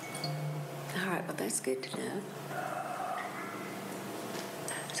 All right, well, that's good to know.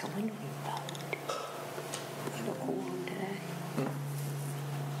 So when do we vote? We have a quorum today.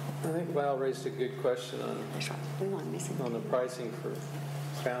 I think Val raised a good question That's right. We want to miss it. on the pricing for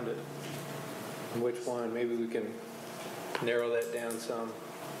Founded. And which one, maybe we can narrow that down some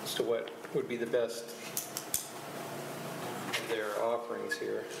as to what would be the best of their offerings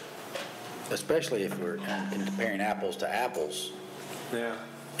here. Especially if we're comparing apples to apples, Yeah,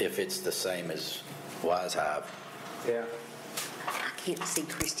 if it's the same as Wise Hive. yeah. I can't see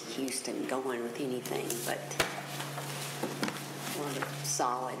Christy Houston going with anything but one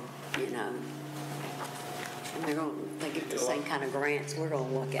solid, you know. And they get the same kind of grants we're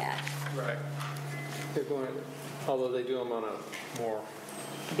going to look at. Right. They're going, although they do them on a more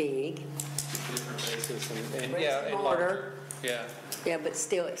Big. different basis and Bricks yeah. and and mortar. larger. Yeah, Yeah, but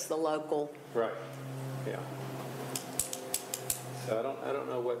still, it's the local. right, yeah. So I don't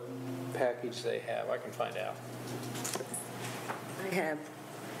know what package they have. I can find out. I have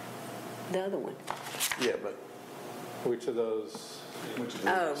the other one. Yeah, but Which of those?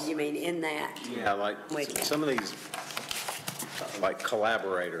 Oh, you mean in that? Yeah, like Wait a minute. some of these, like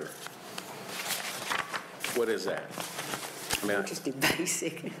Collaborator, what is that? I mean, Just do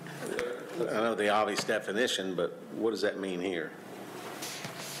basic. I know the obvious definition, but what does that mean here?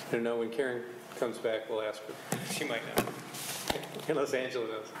 I don't know, when Karen comes back, we'll ask her. She might know. Unless Angela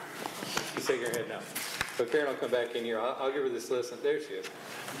knows. She's shaking her head no. So Karen will come back in here. I'll give her this list. And there she is.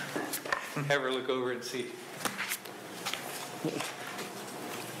 Have her look over and see.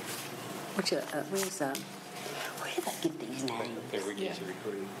 Where's where did I get these names? There, we get you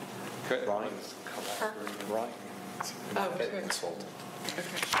recording. Ryan's Ryan. Oh, Pet good. consultant.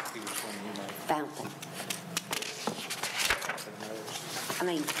 See which one you might. Fountain. I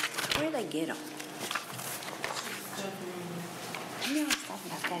mean, where do they get them? You know, I was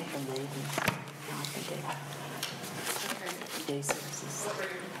talking about that at the movies. Not the do services.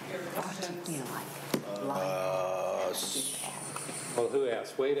 You know, like, Well, who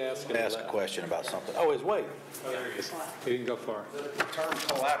asked? Wade asked. and Ask a left. question about something. Oh, it's Wade. Oh, there he is. He didn't go far. The term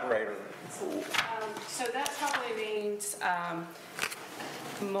collaborator, So that probably means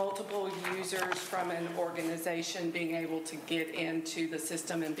multiple users from an organization being able to get into the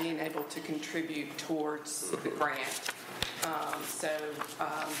system and being able to contribute towards the grant.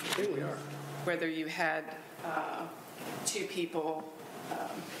 Here we are. Whether you had two people,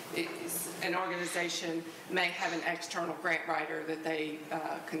 an organization may have an external grant writer that they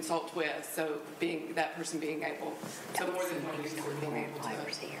consult with, so that person being able, so more than one user being able to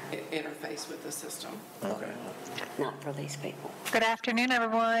interface with the system. Okay. Not for these people. Good afternoon,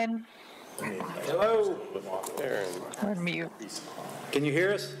 everyone. Hello. We're on mute. Can you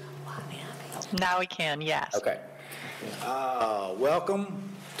hear us? Now we can, yes. Okay. Welcome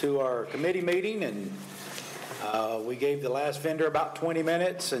to our committee meeting, and we gave the last vendor about 20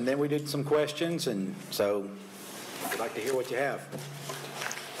 minutes, and then we did some questions, and so I'd like to hear what you have.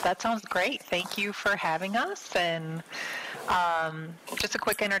 That sounds great. Thank you for having us. And just a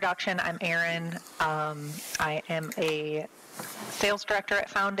quick introduction, I'm Erin. I am a sales director at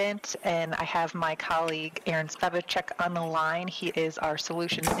Foundant, and I have my colleague Aaron Spevacek on the line. He is our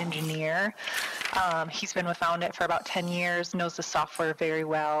solutions engineer. He's been with Foundant for about 10 years, knows the software very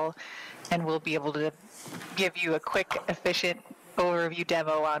well, and will be able to give you a quick, efficient overview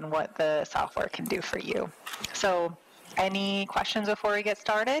demo on what the software can do for you. So, any questions before we get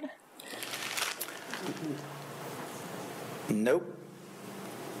started? Nope.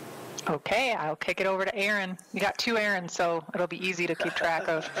 Okay, I'll kick it over to Aaron. You got two Aarons, so it'll be easy to keep track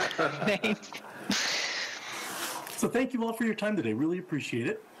of names. So thank you all for your time today. Really appreciate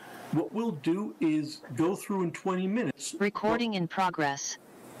it. What we'll do is go through in 20 minutes. Recording in progress.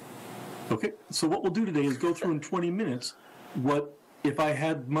 Okay, so what we'll do today is go through in 20 minutes what, if I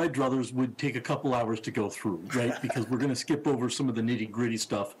had my druthers, would take a couple hours to go through, right? Because we're going to skip over some of the nitty-gritty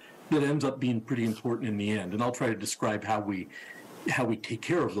stuff that ends up being pretty important in the end. And I'll try to describe how we take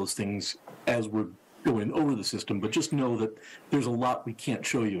care of those things as we're going over the system. But just know that there's a lot we can't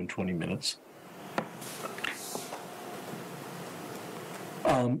show you in 20 minutes.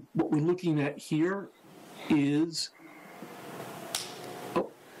 What we're looking at here is, can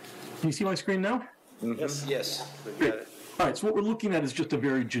you see my screen now? Mm-hmm. Yes. Great. All right, so what we're looking at is just a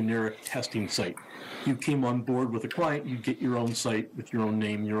very generic testing site. You came on board with a client, you get your own site with your own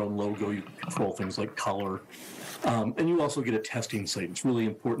name, your own logo, you can control things like color, and you also get a testing site. It's really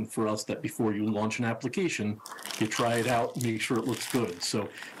important for us that before you launch an application, you try it out, make sure it looks good. So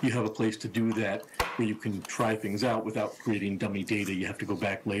you have a place to do that where you can try things out without creating dummy data you have to go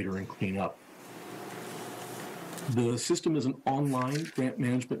back later and clean up. The system is an online grant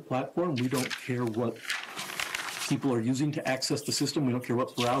management platform. We don't care what people are using to access the system. We don't care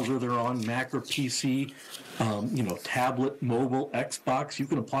what browser they're on, Mac or PC, tablet, mobile, Xbox. You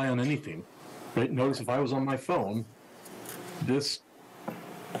can apply on anything, right? Notice if I was on my phone, this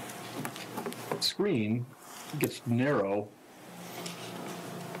screen gets narrow,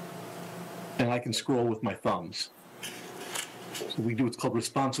 and I can scroll with my thumbs. So we do what's called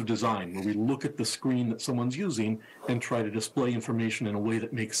responsive design, where we look at the screen that someone's using and try to display information in a way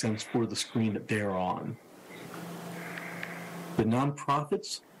that makes sense for the screen that they're on. The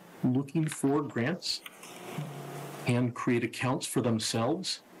nonprofits looking for grants can create accounts for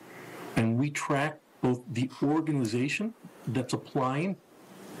themselves, and we track both the organization that's applying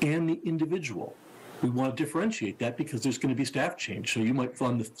and the individual. We want to differentiate that because there's going to be staff change. So you might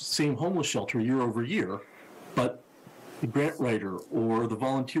fund the same homeless shelter year over year, but the grant writer or the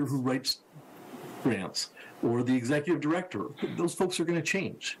volunteer who writes grants or the executive director, those folks are going to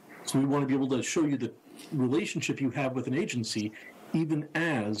change. So we want to be able to show you the relationship you have with an agency even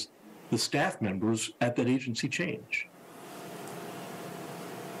as the staff members at that agency change.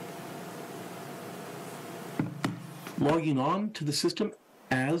 Logging on to the system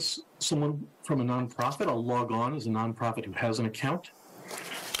as someone from a nonprofit, I'll log on as a nonprofit who has an account.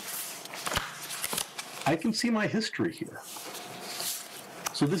 I can see my history here.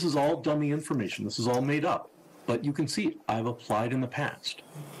 So this is all dummy information. This is all made up. But you can see I've applied in the past.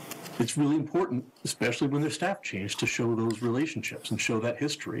 It's really important, especially when there's staff change, to show those relationships and show that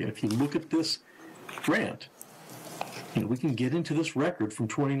history. And if you look at this grant, we can get into this record from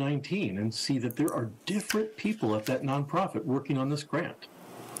 2019 and see that there are different people at that nonprofit working on this grant.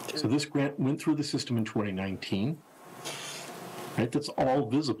 So this grant went through the system in 2019. Right, that's all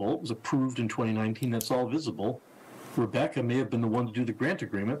visible. It was approved in 2019. That's all visible. Rebecca may have been the one to do the grant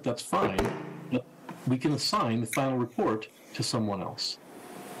agreement. That's fine. But we can assign the final report to someone else.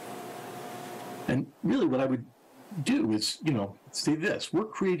 And really what I would do is, say this. We're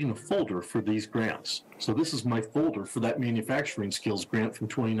creating a folder for these grants. So this is my folder for that manufacturing skills grant from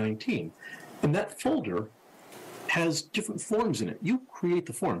 2019. And that folder has different forms in it. You create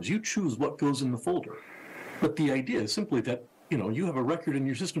the forms. You choose what goes in the folder. But the idea is simply that you have a record in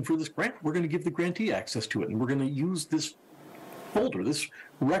your system for this grant, we're going to give the grantee access to it, and we're going to use this folder, this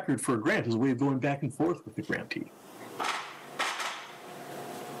record for a grant as a way of going back and forth with the grantee.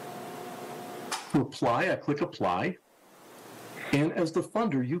 To apply, I click apply, and as the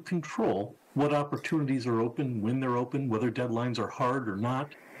funder, you control what opportunities are open, when they're open, whether deadlines are hard or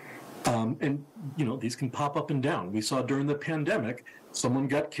not. And, these can pop up and down. We saw during the pandemic, someone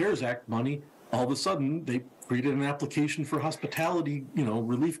got CARES Act money. All of a sudden, they created an application for hospitality,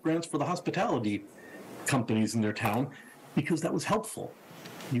 relief grants for the hospitality companies in their town because that was helpful.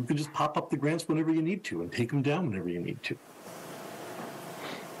 You can just pop up the grants whenever you need to and take them down whenever you need to.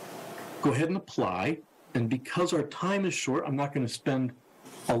 Go ahead and apply. And because our time is short, I'm not going to spend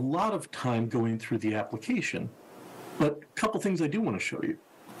a lot of time going through the application. But a couple things I do want to show you.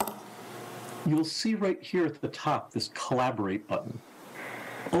 You'll see right here at the top this collaborate button.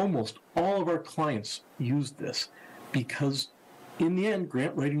 Almost all of our clients use this because in the end,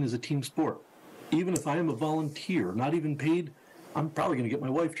 grant writing is a team sport. Even if I am a volunteer, not even paid, I'm probably going to get my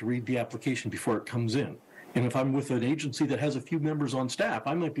wife to read the application before it comes in. And if I'm with an agency that has a few members on staff,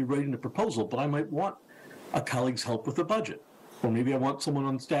 I might be writing a proposal, but I might want a colleague's help with the budget. Or maybe I want someone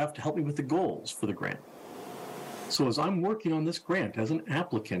on staff to help me with the goals for the grant. So as I'm working on this grant as an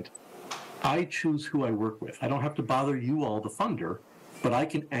applicant, I choose who I work with. I don't have to bother you all, the funder, but I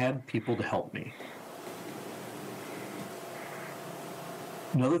can add people to help me.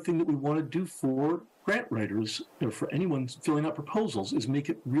 Another thing that we want to do for grant writers, or for anyone filling out proposals, is make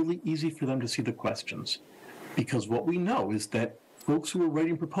it really easy for them to see the questions. Because what we know is that folks who are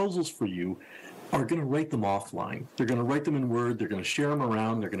writing proposals for you are going to write them offline. They're going to write them in Word, they're going to share them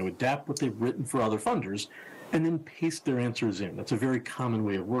around, they're going to adapt what they've written for other funders, and then paste their answers in. That's a very common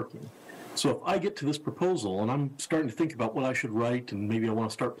way of working. So if I get to this proposal and I'm starting to think about what I should write and maybe I want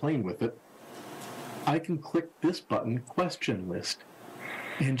to start playing with it, I can click this button, question list,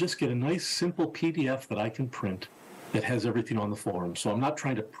 and just get a nice simple PDF that I can print that has everything on the form. So I'm not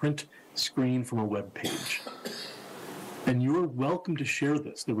trying to print screen from a web page. And you're welcome to share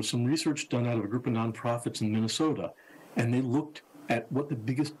this. There was some research done out of a group of nonprofits in Minnesota, and they looked at what the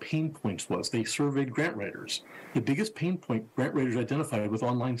biggest pain points was. They surveyed grant writers. The biggest pain point grant writers identified with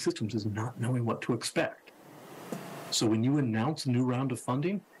online systems is not knowing what to expect. So when you announce a new round of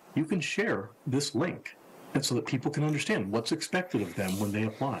funding, you can share this link, and so that people can understand what's expected of them when they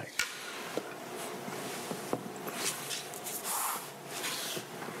apply.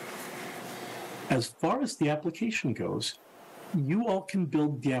 As far as the application goes, you all can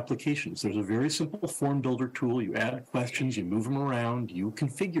build the applications. There's a very simple form builder tool. You add questions, you move them around, you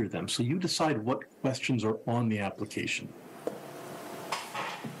configure them. So you decide what questions are on the application.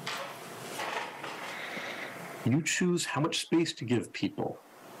 You choose how much space to give people.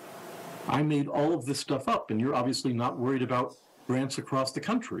 I made all of this stuff up, and you're obviously not worried about grants across the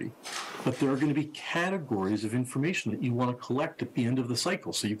country, but there are going to be categories of information that you want to collect at the end of the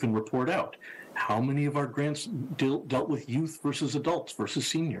cycle so you can report out how many of our grants dealt with youth versus adults versus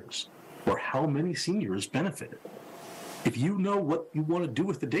seniors, or how many seniors benefited. If you know what you want to do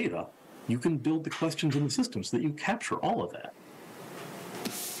with the data, you can build the questions in the system so that you capture all of that.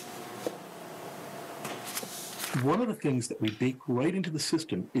 One of the things that we bake right into the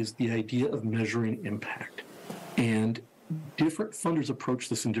system is the idea of measuring impact. And different funders approach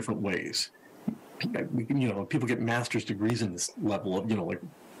this in different ways. People get master's degrees in this level of, like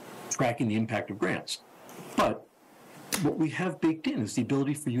tracking the impact of grants. But what we have baked in is the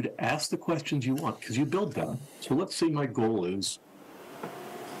ability for you to ask the questions you want, because you build them. So let's say my goal is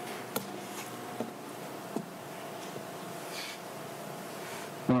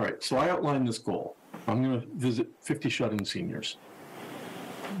all right, so I outlined this goal. I'm going to visit 50 shut-in seniors.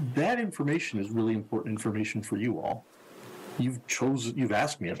 That information is really important information for you all. You've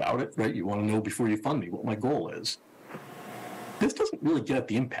asked me about it, right? You want to know before you fund me what my goal is. This doesn't really get at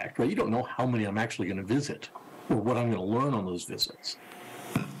the impact, right? You don't know how many I'm actually going to visit or what I'm going to learn on those visits.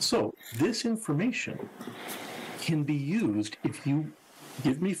 So this information can be used if you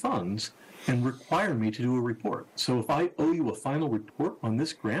give me funds and require me to do a report. So if I owe you a final report on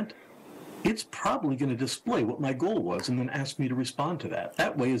this grant, it's probably going to display what my goal was and then ask me to respond to that.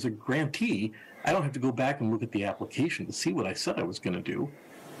 That way, as a grantee, I don't have to go back and look at the application to see what I said I was going to do.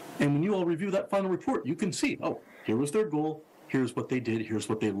 And when you all review that final report, you can see, oh, here was their goal, here's what they did, here's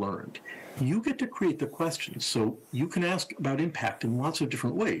what they learned. You get to create the questions, so you can ask about impact in lots of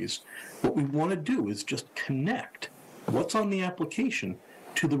different ways. What we want to do is just connect what's on the application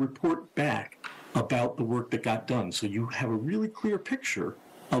to the report back about the work that got done, so you have a really clear picture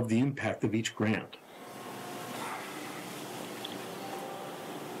of the impact of each grant.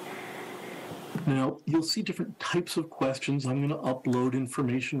 Now, you'll see different types of questions. I'm going to upload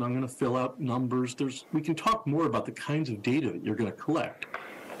information. I'm going to fill out numbers. We can talk more about the kinds of data that you're going to collect.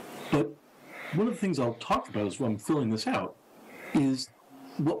 But one of the things I'll talk about as I'm filling this out is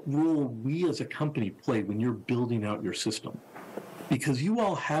what role we as a company play when you're building out your system. Because you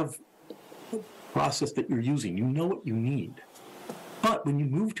all have a process that you're using. You know what you need. But when you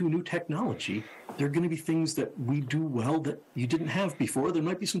move to a new technology, there are going to be things that we do well that you didn't have before. There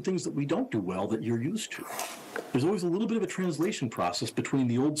might be some things that we don't do well that you're used to. There's always a little bit of a translation process between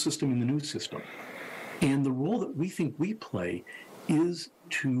the old system and the new system. And the role that we think we play is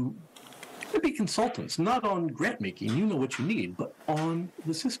to be consultants, not on grant making, you know what you need, but on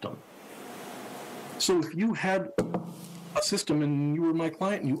the system. So if you had a system and you were my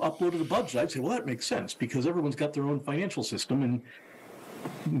client and you uploaded a budget, I'd say, well, that makes sense because everyone's got their own financial system, and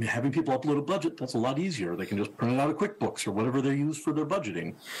having people upload a budget, that's a lot easier. They can just print it out of QuickBooks or whatever they use for their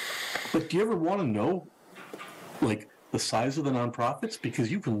budgeting. But do you ever want to know, like, the size of the nonprofits? Because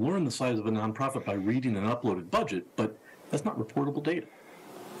you can learn the size of a nonprofit by reading an uploaded budget, but that's not reportable data.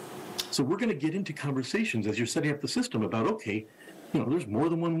 So we're going to get into conversations as you're setting up the system about, okay, there's more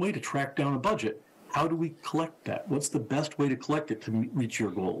than one way to track down a budget. How do we collect that? What's the best way to collect it to reach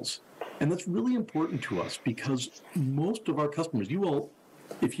your goals? And that's really important to us because most of our customers, you all,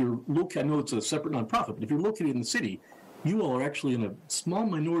 if you're located, I know it's a separate nonprofit, but if you're located in the city, you all are actually in a small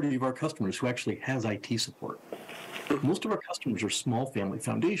minority of our customers who actually has IT support. Most of our customers are small family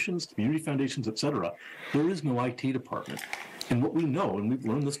foundations, community foundations, et cetera. There is no IT department. And what we know, and we've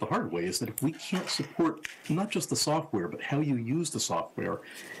learned this the hard way, is that if we can't support not just the software, but how you use the software,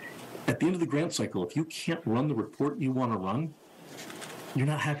 at the end of the grant cycle, if you can't run the report you want to run, you're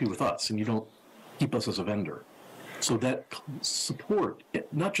not happy with us and you don't keep us as a vendor. So that support,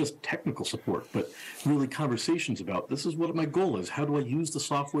 not just technical support, but really conversations about this is what my goal is, how do I use the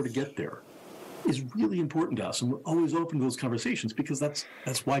software to get there, is really important to us. And we're always open to those conversations because that's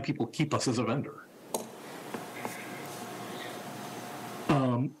why people keep us as a vendor.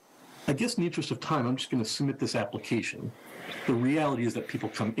 I guess in the interest of time, I'm just going to submit this application. The reality is that people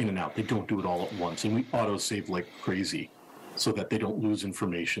come in and out. They don't do it all at once. And we auto-save like crazy so that they don't lose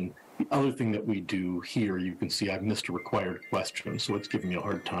information. The other thing that we do here, you can see I've missed a required question, so it's giving me a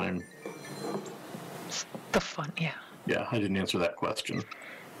hard time. The fun, yeah. Yeah, I didn't answer that question.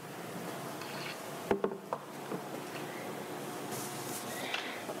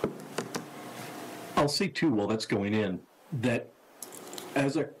 I'll say too, while that's going in, that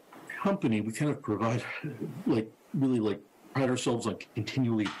as a company, we kind of provide, pride ourselves on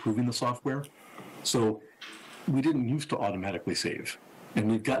continually improving the software. So we didn't used to automatically save, and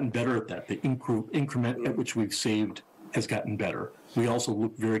we've gotten better at that. The increment at which we've saved has gotten better. We also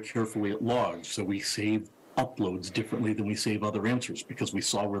look very carefully at logs, so we save uploads differently than we save other answers because we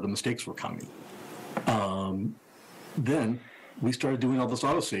saw where the mistakes were coming. Then we started doing all this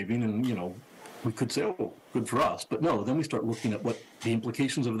auto-saving, and, we could say, oh, good for us. But no, then we start looking at what the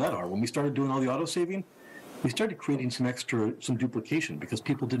implications of that are. When we started doing all the auto-saving, we started creating some duplication because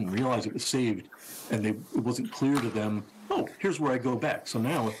people didn't realize it was saved, and it wasn't clear to them, oh, here's where I go back. So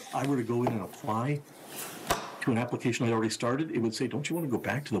now if I were to go in and apply to an application I already started, it would say, don't you want to go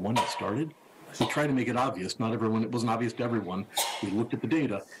back to the one that started? We try to make it obvious. Not everyone, it wasn't obvious to everyone. We looked at the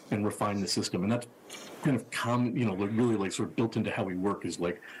data and refined the system. And that's kind of common, really sort of built into how we work, is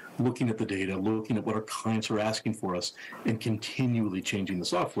like looking at the data, looking at what our clients are asking for us, and continually changing the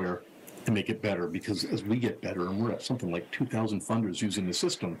software to make it better. Because as we get better, and we're at something like 2,000 funders using the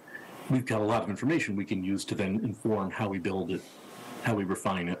system, we've got a lot of information we can use to then inform how we build it, how we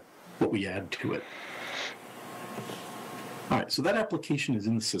refine it, what we add to it. All right, so that application is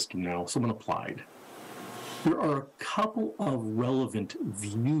in the system now. Someone applied. There are a couple of relevant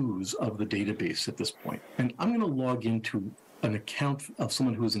views of the database at this point, and I'm going to log into an account of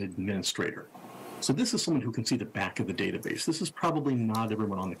someone who is an administrator. So this is someone who can see the back of the database. This is probably not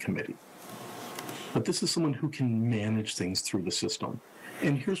everyone on the committee, but this is someone who can manage things through the system.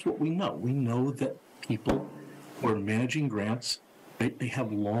 And here's what we know. We know that people who are managing grants, they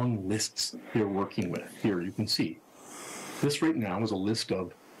have long lists they're working with. Here you can see. This right now is a list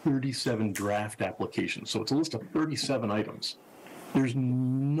of 37 draft applications. So it's a list of 37 items. There's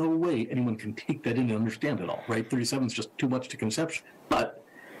no way anyone can take that in and understand it all, right? 37 is just too much to conception. But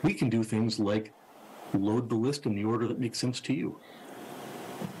we can do things like load the list in the order that makes sense to you.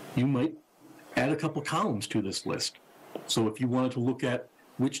 You might add a couple columns to this list. So if you wanted to look at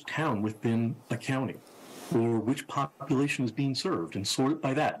which town within a county or which population is being served and sort it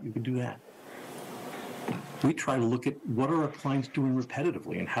by that, you could do that. We try to look at what are our clients doing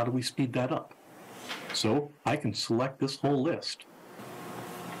repetitively and how do we speed that up. So I can select this whole list.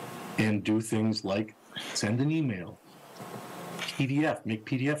 and do things like send an email, PDF, make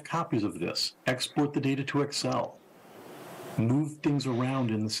PDF copies of this, export the data to Excel, move things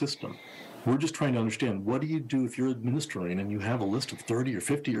around in the system. We're just trying to understand, what do you do if you're administering and you have a list of 30 or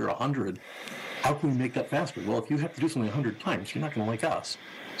 50 or 100? How can we make that faster? Well, if you have to do something 100 times, you're not going to like us.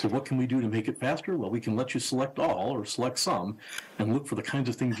 So what can we do to make it faster? Well, we can let you select all or select some and look for the kinds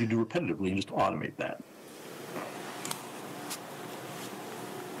of things you do repetitively and just automate that.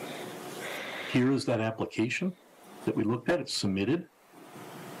 Here is that application that we looked at. It's submitted.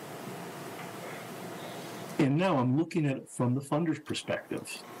 And now I'm looking at it from the funder's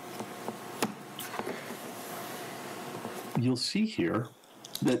perspective. You'll see here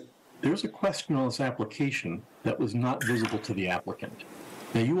that there's a question on this application that was not visible to the applicant.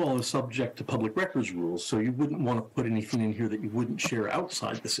 Now, you all are subject to public records rules, so you wouldn't want to put anything in here that you wouldn't share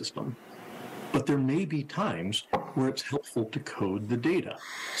outside the system. But there may be times where it's helpful to code the data.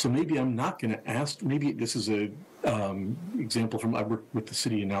 So maybe I'm not going to ask, maybe this is a example from, I worked with the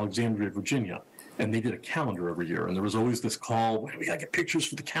city in Alexandria, Virginia, and they did a calendar every year, and there was always this call, we got to get pictures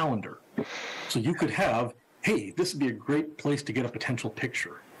for the calendar. So you could have, hey, this would be a great place to get a potential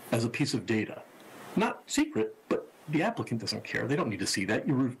picture as a piece of data. Not secret, but the applicant doesn't care. They don't need to see that.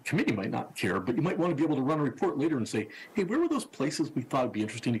 Your committee might not care, but you might want to be able to run a report later and say, hey, where were those places we thought would be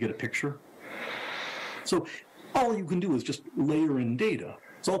interesting to get a picture? So all you can do is just layer in data.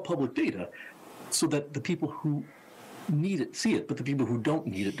 It's all public data, so that the people who need it see it, but the people who don't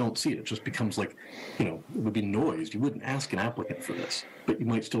need it don't see it. It just becomes like, you know, it would be noise. You wouldn't ask an applicant for this, but you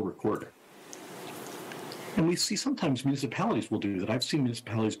might still record it. And we see sometimes municipalities will do that. I've seen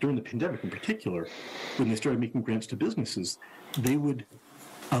municipalities during the pandemic in particular, when they started making grants to businesses, they would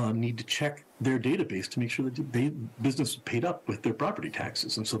need to check their database to make sure that the business was paid up with their property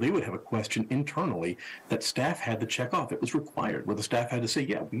taxes. And so they would have a question internally that staff had to check off. It was required, where the staff had to say,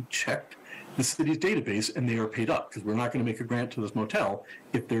 yeah, we checked the city's database and they are paid up, because we're not going to make a grant to this motel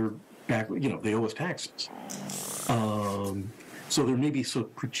if they're back, you know, they owe us taxes. So there may be some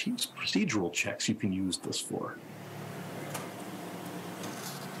procedural checks you can use this for.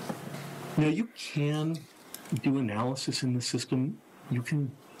 Now, you can do analysis in the system. You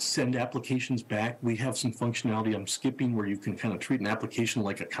can send applications back. We have some functionality I'm skipping where you can kind of treat an application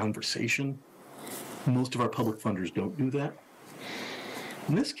like a conversation. Most of our public funders don't do that.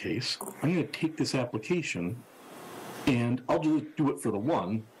 In this case, I'm going to take this application and I'll just do it for the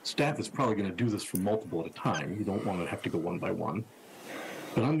one. Staff is probably going to do this for multiple at a time. You don't want to have to go one by one.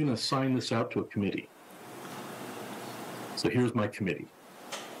 But I'm going to assign this out to a committee. So here's my committee.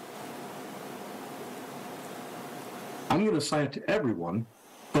 I'm going to assign it to everyone,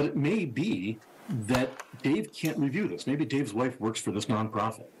 but it may be that Dave can't review this. Maybe Dave's wife works for this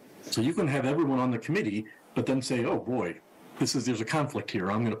nonprofit. So you can have everyone on the committee, but then say, oh boy, there's a conflict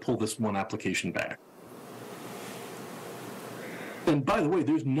here. I'm going to pull this one application back. And by the way,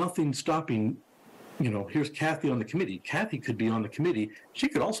 there's nothing stopping, you know, here's Kathy on the committee. Kathy could be on the committee. She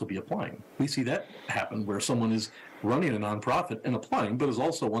could also be applying. We see that happen where someone is running a nonprofit and applying, but is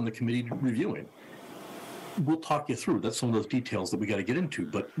also on the committee reviewing. We'll talk you through. That's some of those details that we got to get into,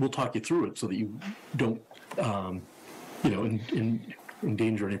 but we'll talk you through it so that you don't, you know,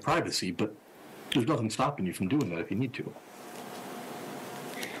 endanger any privacy, but there's nothing stopping you from doing that if you need to.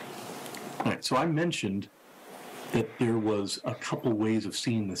 All right, so I mentioned that there was a couple ways of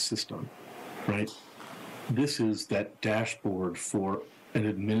seeing the system, right? This is that dashboard for an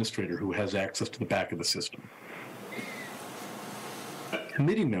administrator who has access to the back of the system.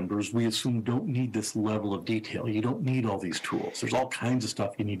 Committee members, we assume, don't need this level of detail. You don't need all these tools. There's all kinds of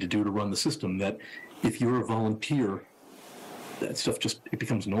stuff you need to do to run the system that if you're a volunteer, that stuff just, it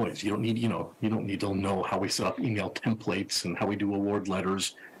becomes noise. You don't need, you don't need to know how we set up email templates and how we do award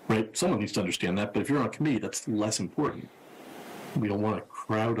letters, right? Someone needs to understand that, but if you're on a committee, that's less important. We don't want to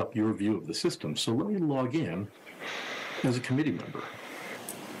crowd up your view of the system. So let me log in as a committee member.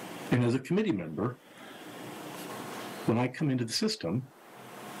 And as a committee member, when I come into the system,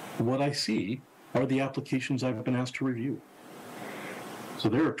 what I see are the applications I've been asked to review. So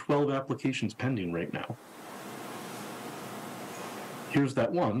there are 12 applications pending right now. Here's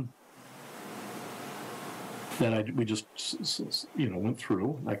that one that we just went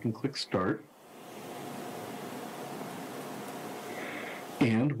through. I can click start.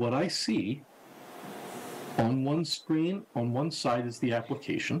 And what I see on one screen, on one side is the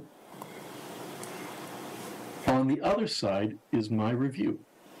application. On the other side is my review.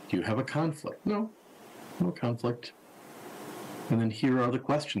 Do you have a conflict? No, no conflict. And then here are the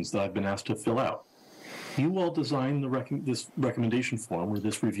questions that I've been asked to fill out. You all designed this recommendation form or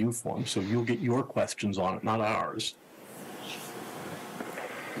this review form, so you'll get your questions on it, not ours.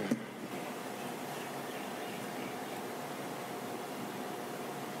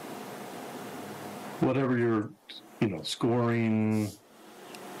 whatever your, scoring,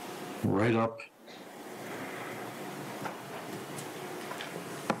 write-up.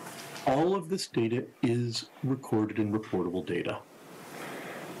 All of this data is recorded in reportable data.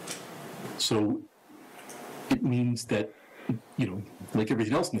 So it means that, like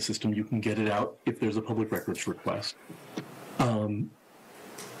everything else in the system, you can get it out if there's a public records request. And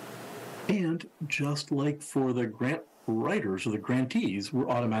just like for the grant writers or the grantees, we're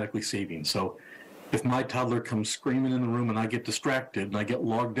automatically saving. So if my toddler comes screaming in the room and I get distracted and I get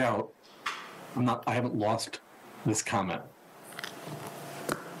logged out, I haven't lost this comment.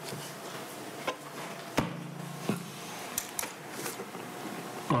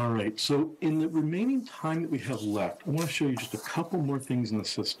 All right, so in the remaining time that we have left, I want to show you just a couple more things in the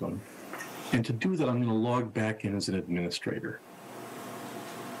system. And to do that, I'm going to log back in as an administrator.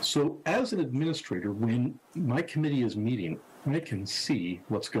 So as an administrator, when my committee is meeting, I can see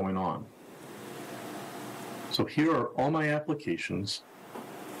what's going on. So here are all my applications.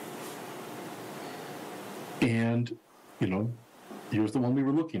 And, here's the one we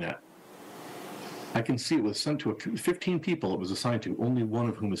were looking at. I can see it was sent to 15 people it was assigned to, only one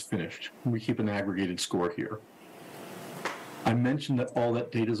of whom is finished. We keep an aggregated score here. I mentioned that all that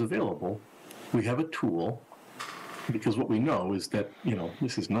data is available. We have a tool, because what we know is that,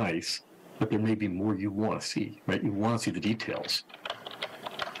 this is nice, but there may be more you want to see, right? You want to see the details.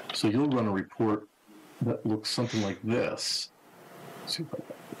 So you'll run a report that looks something like this. Let's see if I can.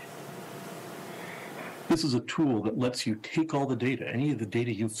 This is a tool that lets you take all the data. Any of the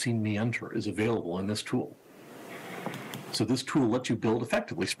data you've seen me enter is available in this tool. So this tool lets you build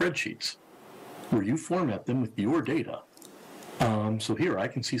effectively spreadsheets where you format them with your data. So here I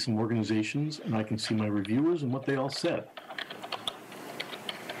can see some organizations and I can see my reviewers and what they all said.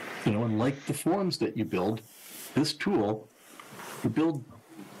 And like the forms that you build, this tool you build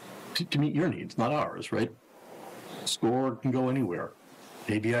to meet your needs, not ours, right? Score can go anywhere.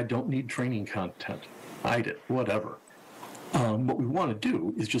 Maybe I don't need training content. Hide it, whatever. What we want to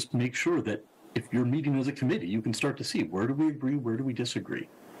do is just make sure that if you're meeting as a committee, you can start to see where do we agree, where do we disagree.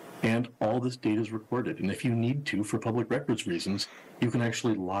 And all this data is recorded. And if you need to, for public records reasons, you can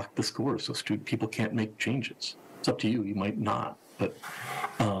actually lock the scores so people can't make changes. It's up to you, you might not. But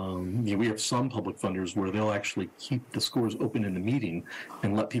we have some public funders where they'll actually keep the scores open in the meeting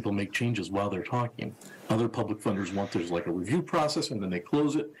and let people make changes while they're talking. Other public funders want there's like a review process and then they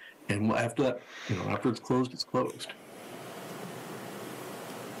close it. And after that, after it's closed, it's closed.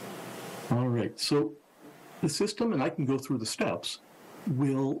 All right, so the system, and I can go through the steps,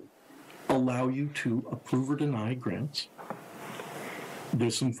 will allow you to approve or deny grants.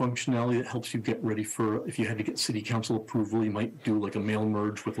 There's some functionality that helps you get ready for, if you had to get city council approval, you might do like a mail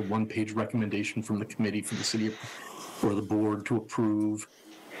merge with a one-page recommendation from the committee for the city or the board to approve.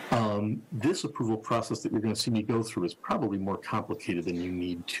 This approval process that you're going to see me go through is probably more complicated than you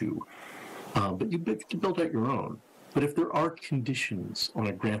need to, but you can build out your own. But if there are conditions on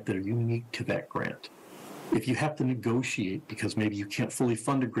a grant that are unique to that grant, if you have to negotiate because maybe you can't fully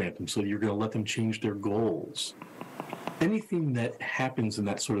fund a grant and so you're going to let them change their goals, anything that happens in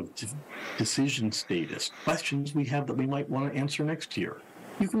that sort of decision status, questions we have that we might want to answer next year,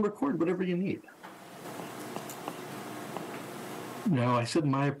 you can record whatever you need. Now, I said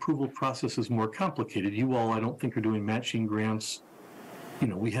my approval process is more complicated. You all, I don't think, are doing matching grants.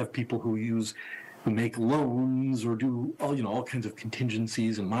 We have people who make loans or do all kinds of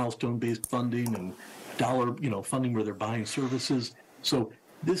contingencies and milestone-based funding and dollar, funding where they're buying services. So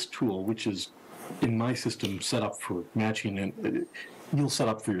this tool, which is in my system set up for matching, and you'll set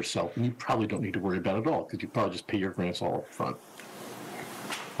up for yourself, and you probably don't need to worry about it at all because you probably just pay your grants all up front.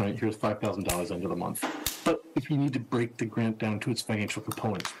 Right, here's $5,000 end of the month. But if you need to break the grant down to its financial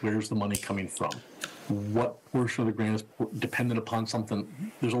components, where's the money coming from? What portion of the grant is dependent upon something?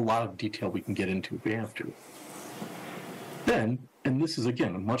 There's a lot of detail we can get into if we have to. Then, and this is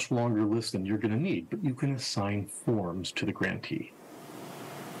again a much longer list than you're going to need, but you can assign forms to the grantee.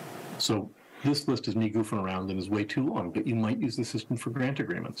 So this list is me goofing around and is way too long, but you might use the system for grant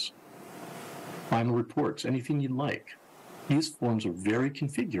agreements, final reports, anything you'd like. These forms are very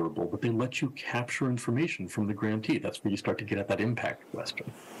configurable, but they let you capture information from the grantee. That's where you start to get at that impact question.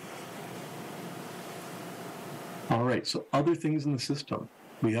 All right, so other things in the system.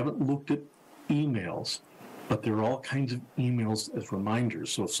 We haven't looked at emails, but there are all kinds of emails as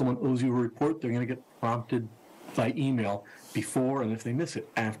reminders. So if someone owes you a report, they're going to get prompted by email before, and if they miss it,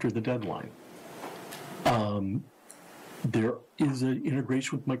 after the deadline. There is an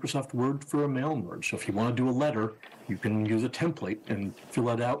integration with Microsoft Word for a mail merge. So if you want to do a letter, you can use a template and fill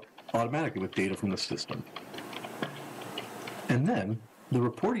it out automatically with data from the system. And then the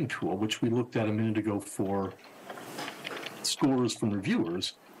reporting tool, which we looked at a minute ago for scores from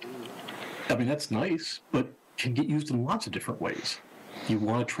reviewers, I mean, that's nice, but can get used in lots of different ways. You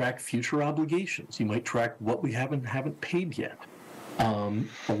want to track future obligations. You might track what we haven't paid yet.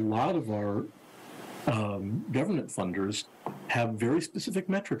 A lot of our government funders have very specific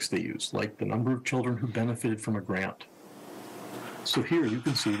metrics they use, like the number of children who benefited from a grant. So here you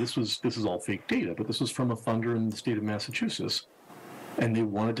can see this is all fake data, but this was from a funder in the state of Massachusetts, and they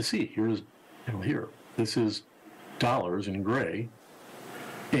wanted to see here this is dollars in gray,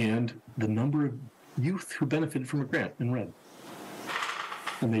 and the number of youth who benefited from a grant in red,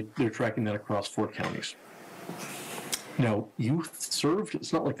 and they're tracking that across 4 counties. Now, youth served,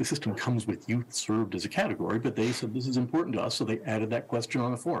 it's not like the system comes with youth served as a category, but they said this is important to us, so they added that question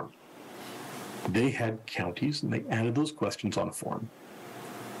on a form. They had counties, and they added those questions on a form.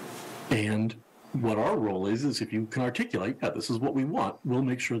 And what our role is if you can articulate, yeah, this is what we want, we'll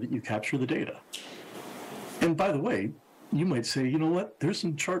make sure that you capture the data. And by the way, you might say, you know what, there's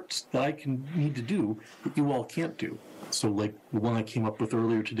some charts that I need to do that you all can't do. So like the one I came up with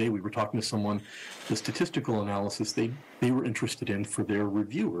earlier today, we were talking to someone, the statistical analysis they were interested in for their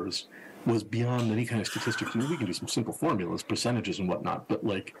reviewers was beyond any kind of statistics. I mean, we can do some simple formulas, percentages and whatnot, but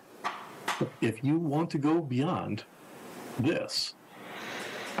like, if you want to go beyond this,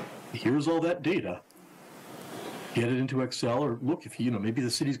 here's all that data, get it into Excel, or look, if maybe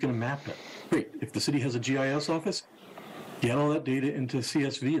the city's going to map it. Great, if the city has a GIS office, get all that data into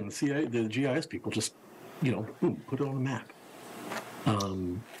CSV, and the GIS people just boom, put it on a map.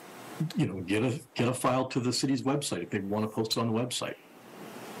 Get a file to the city's website if they want to post it on the website.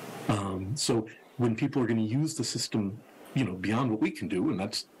 So when people are going to use the system, beyond what we can do, and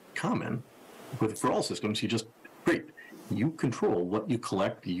that's common, but for all systems, you control what you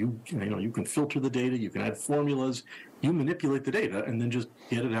collect. You can filter the data, you can add formulas, you manipulate the data, and then just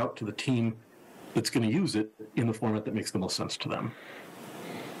get it out to the team that's going to use it in the format that makes the most sense to them.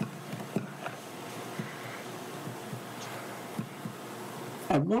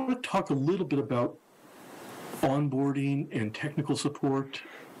 I want to talk a little bit about onboarding and technical support,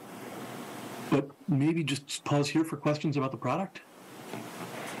 but maybe just pause here for questions about the product.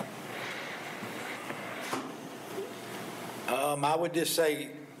 I would just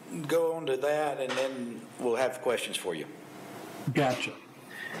say go on to that, and then we'll have questions for you. Gotcha.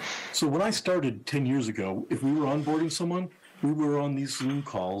 So when I started 10 years ago, if we were onboarding someone, we were on these Zoom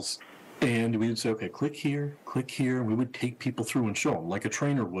calls, and we would say, okay, click here, and we would take people through and show them, like a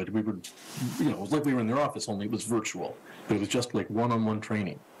trainer would. We would, it was like we were in their office, only it was virtual, but it was just like one-on-one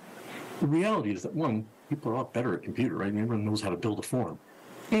training. The reality is that, one, people are a lot better at computer, right? Everyone knows how to build a form.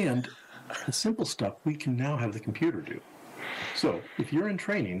 And the simple stuff we can now have the computer do. So if you're in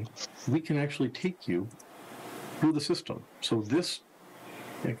training, we can actually take you through the system. So this,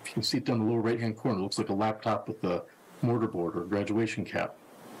 if you can see it down the lower right-hand corner, it looks like a laptop with a mortarboard or graduation cap.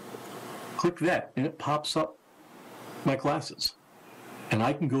 Click that, and it pops up my classes. And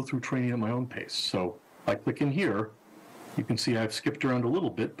I can go through training at my own pace. So if I click in here, you can see I've skipped around a little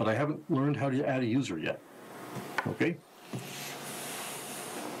bit, but I haven't learned how to add a user yet. Okay?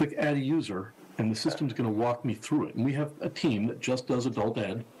 Click Add a User, and the system's going to walk me through it. And we have a team that just does adult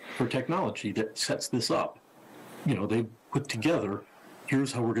ed for technology that sets this up. They put together,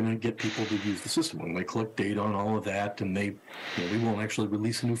 here's how we're going to get people to use the system. When they collect data on all of that, and they won't actually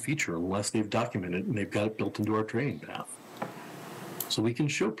release a new feature unless they've documented it and they've got it built into our training path. So we can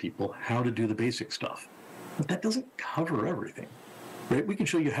show people how to do the basic stuff. But that doesn't cover everything, right? We can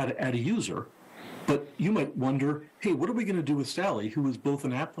show you how to add a user, but you might wonder, hey, what are we going to do with Sally, who is both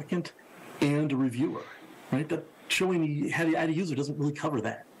an applicant and a reviewer, right? That showing how to add a user doesn't really cover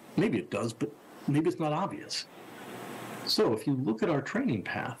that. Maybe it does, but maybe it's not obvious. So if you look at our training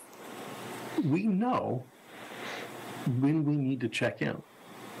path, we know when we need to check in.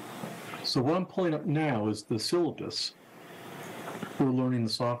 So what I'm pulling up now is the syllabus for learning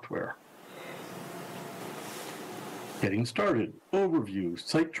the software. Getting started, overview,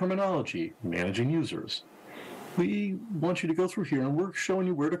 site terminology, managing users. We want you to go through here, and we're showing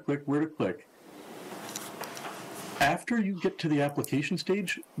you where to click. After you get to the application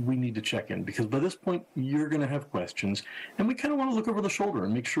stage, we need to check in, because by this point, you're going to have questions, and we kind of want to look over the shoulder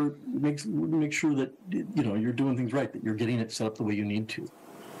and make sure that you're doing things right, that you're getting it set up the way you need to.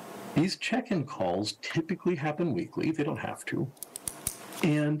 These check-in calls typically happen weekly. They don't have to.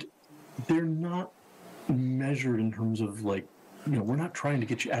 And they're not measured in terms of we're not trying to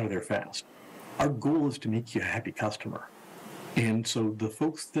get you out of there fast. Our goal is to make you a happy customer. And so the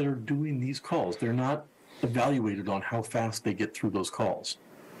folks that are doing these calls, they're not evaluated on how fast they get through those calls.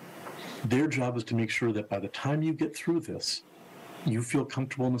 Their job is to make sure that by the time you get through this, You feel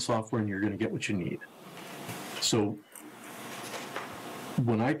comfortable in the software and you're going to get what you need. So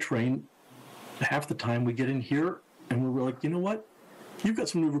when I train, half the time we get in here and we're like, you know what? You've got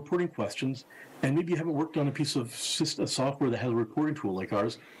some new reporting questions, and maybe you haven't worked on a piece of software that has a reporting tool like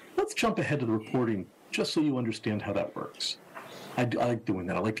ours. Let's jump ahead to the reporting just so you understand how that works. I like doing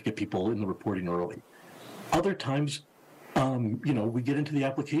that. I like to get people in the reporting early. Other times, we get into the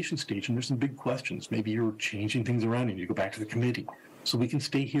application stage and there's some big questions. Maybe you're changing things around and you go back to the committee. So we can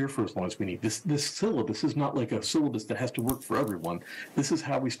stay here for as long as we need. This syllabus is not like a syllabus that has to work for everyone. This is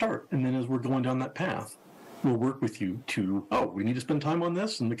how we start. And then as we're going down that path, we'll work with you to, we need to spend time on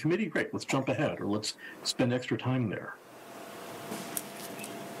this, and the committee, great, let's jump ahead, or let's spend extra time there.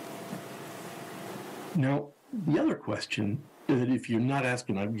 Now, the other question that if you're not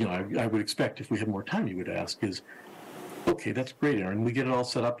asking, I would expect if we had more time you would ask is, okay, that's great, Aaron, we get it all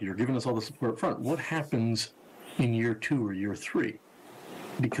set up, you're giving us all the support up front. What happens in year 2 or year 3?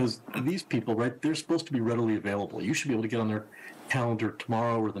 Because these people, right, they're supposed to be readily available. You should be able to get on their calendar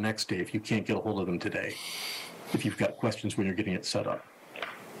tomorrow or the next day if you can't get a hold of them today, if you've got questions when you're getting it set up.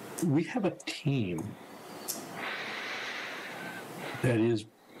 We have a team that is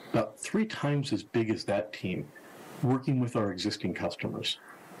about 3 times as big as that team working with our existing customers.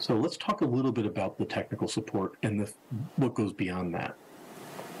 So let's talk a little bit about the technical support and what goes beyond that.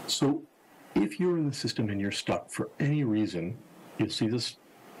 So if you're in the system and you're stuck for any reason, you'll see this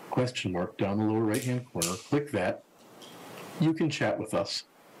question mark down the lower right-hand corner. Click that. You can chat with us.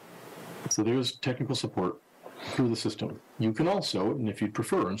 So there's technical support through the system. You can also, and if you'd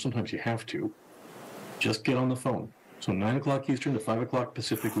prefer, and sometimes you have to, just get on the phone. So 9 o'clock Eastern to 5 o'clock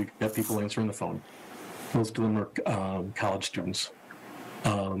Pacific, we've got people answering the phone. Most of them are college students.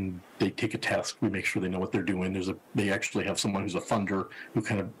 They take a test. We make sure they know what they're doing. They actually have someone who's a funder who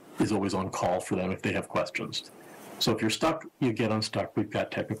kind of is always on call for them if they have questions. So if you're stuck, you get unstuck. We've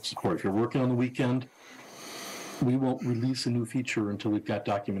got technical support. If you're working on the weekend, we won't release a new feature until we've got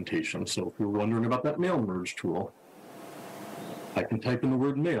documentation. So if you're wondering about that mail merge tool, I can type in the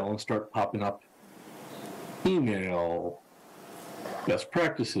word mail and start popping up email, best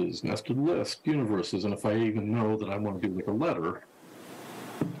practices, nested list, universes, and if I even know that I want to do like a letter,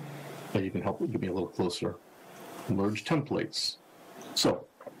 you can help get me a little closer. Merge templates. So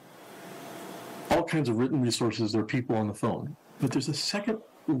all kinds of written resources, there are people on the phone. But there's a second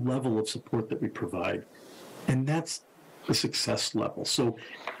level of support that we provide, and that's the success level. So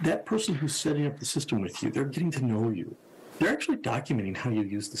that person who's setting up the system with you, they're getting to know you. They're actually documenting how you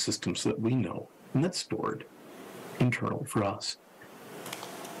use the system so that we know, and that's stored internally for us.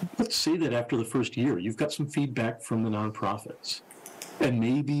 Let's say that after the first year, you've got some feedback from the nonprofits, and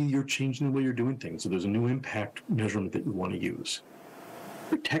maybe you're changing the way you're doing things, so there's a new impact measurement that you want to use.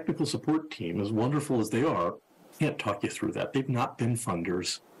 Your technical support team, as wonderful as they are, can't talk you through that. They've not been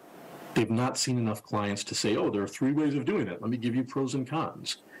funders. They've not seen enough clients to say, there are 3 ways of doing it. Let me give you pros and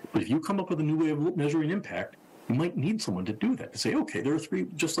cons. But if you come up with a new way of measuring impact, you might need someone to do that, to say, okay, there are 3,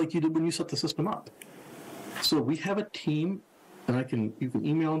 just like you did when you set the system up. So we have a team, and you can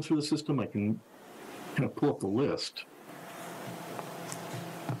email them through the system. I can kind of pull up the list.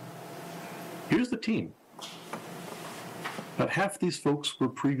 Here's the team. About half these folks were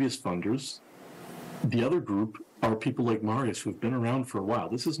previous funders. The other group are people like Marius who've been around for a while.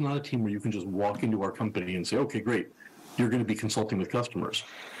 This is not a team where you can just walk into our company and say, okay, great, you're going to be consulting with customers.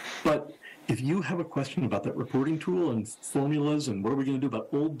 But if you have a question about that reporting tool and formulas and what are we going to do about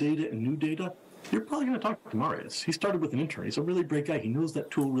old data and new data, you're probably going to talk to Marius. He started with an intern. He's a really great guy. He knows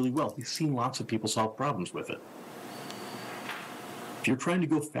that tool really well. He's seen lots of people solve problems with it. If you're trying to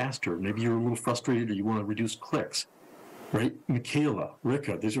go faster, maybe you're a little frustrated or you want to reduce clicks, right? Michaela,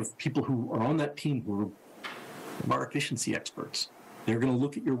 Rika, these are people who are on that team who are efficiency experts. They're going to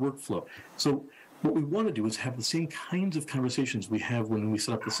look at your workflow. So what we want to do is have the same kinds of conversations we have when we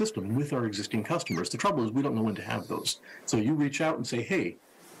set up the system with our existing customers. The trouble is we don't know when to have those. So you reach out and say, hey,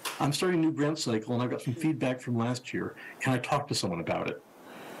 I'm starting a new grant cycle and I've got some feedback from last year. Can I talk to someone about it?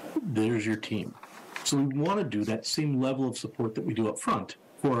 There's your team. So we want to do that same level of support that we do up front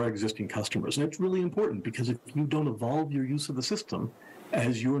for our existing customers. And it's really important because if you don't evolve your use of the system,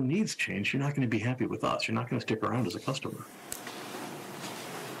 as your needs change, you're not going to be happy with us. You're not going to stick around as a customer.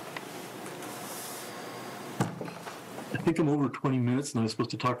 I think I'm over 20 minutes and I was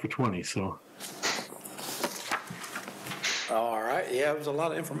supposed to talk for 20, so. All right, yeah, it was a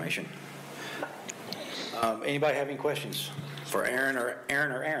lot of information. Anybody have any questions for Aaron or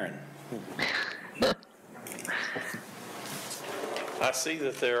Aaron? I see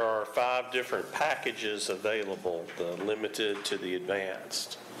that there are 5 different packages available, the limited to the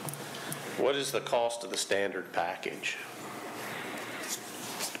advanced. What is the cost of the standard package?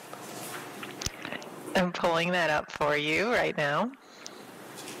 I'm pulling that up for you right now.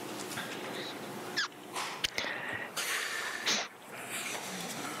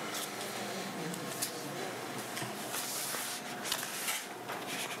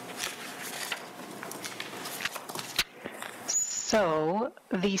 So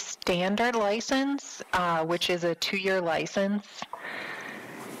the standard license, which is a 2-year license,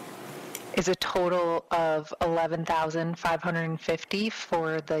 is a total of $11,550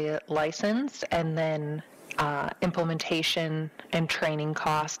 for the license, and then implementation and training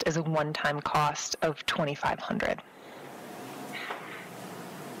cost is a one-time cost of $2,500.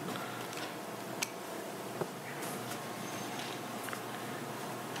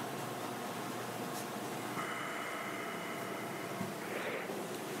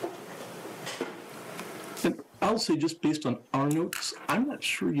 I'll say, just based on our notes, I'm not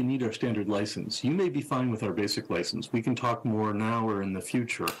sure you need our standard license. You may be fine with our basic license. We can talk more now or in the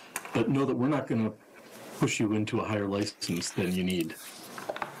future, but know that we're not going to push you into a higher license than you need.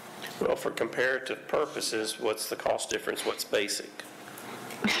 Well, for comparative purposes, what's the cost difference? What's basic?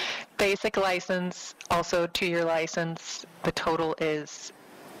 Basic license, also 2-year license, the total is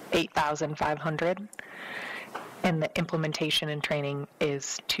 $8,500, and the implementation and training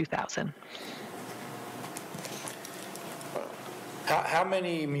is $2,000. How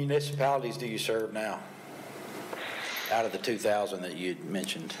many municipalities do you serve now, out of the 2,000 that you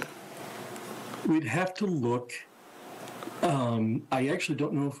mentioned? We'd have to look. I actually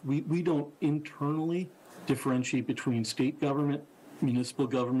don't know if we don't internally differentiate between state government, municipal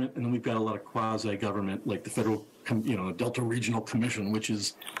government, and then we've got a lot of quasi-government, like the federal, Delta Regional Commission, which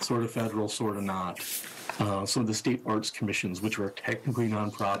is sort of federal, sort of not. Some of the state arts commissions, which are technically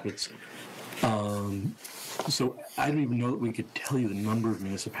nonprofits. So I don't even know that we could tell you the number of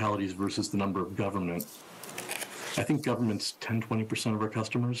municipalities versus the number of government. I think government's 10-20% of our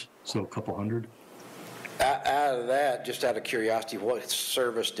customers, so a couple hundred. Out of that, just out of curiosity, what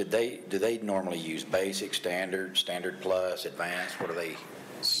service do they normally use? Basic, standard, standard plus, advanced? What are they?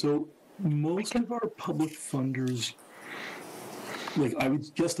 So most of our public funders, like I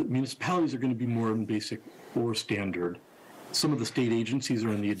would guess that municipalities are going to be more in basic or standard. Some of the state agencies are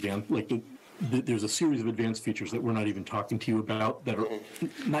in the advanced, like there's a series of advanced features that we're not even talking to you about that are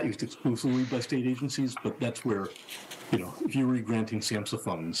not used exclusively by state agencies, but that's where, if you're re-granting SAMHSA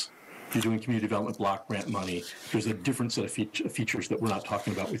funds, if you're doing community development block grant money, there's a different set of features that we're not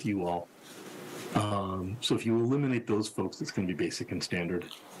talking about with you all. So if you eliminate those folks, it's going to be basic and standard.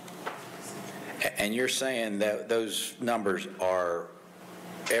 And you're saying that those numbers are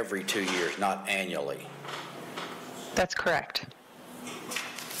every 2 years, not annually? That's correct.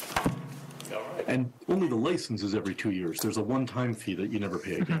 And only the license is every 2 years. There's a one-time fee that you never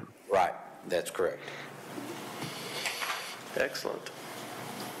pay again. Right, that's correct. Excellent.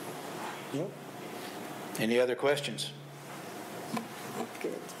 Any other questions?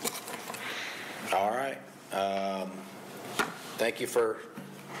 Good. All right. Thank you for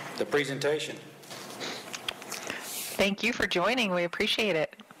the presentation. Thank you for joining. We appreciate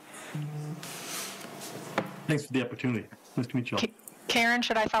it. Thanks for the opportunity. Nice to meet you all. Karen,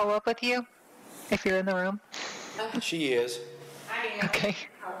 should I follow up with you if you're in the room? She is. I am. Okay.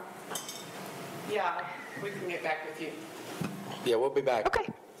 Yeah, we can get back with you. Yeah, we'll be back.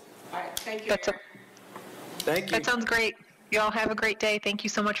 Okay. All right, thank you. Thank you. That sounds great. You all have a great day. Thank you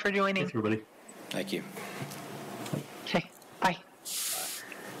so much for joining. Thanks, everybody. Thank you. Okay, bye.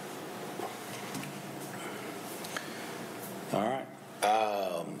 All right.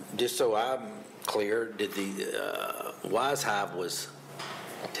 Just so I'm clear, did the Wise Hive was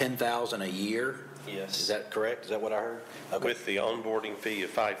 $10,000 a year? Yes. Is that correct? Is that what I heard? Okay. With the onboarding fee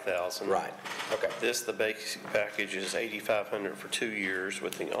of $5,000. Right. Okay. The basic package is $8,500 for 2 years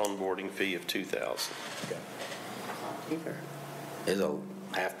with the onboarding fee of $2,000. Okay. Is a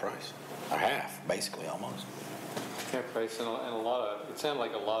half price, or half, basically, almost. Half price and it sounded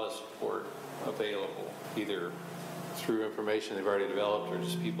like a lot of support available, either through information they've already developed or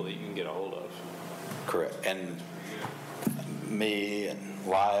just people that you can get a hold of. Correct. And me and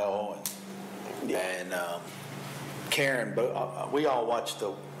Lyle and Karen, we all watched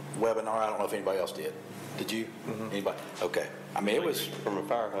the webinar. I don't know if anybody else did. Did you? Anybody? Okay. I mean, it was from a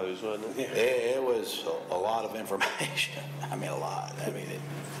fire hose, wasn't it? It was a lot of information. I mean, a lot.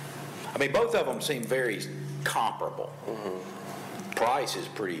 I mean, both of them seem very comparable. Price is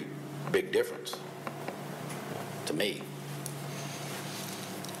pretty big difference to me.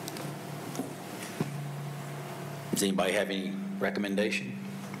 Does anybody have any recommendation?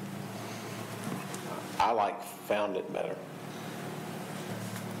 I found it better.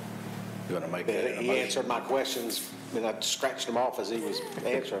 You want to make that a He answered my questions, and I scratched them off as he was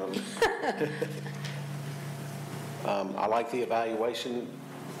answering them. I like the evaluation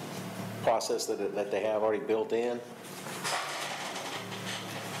process that they have already built in.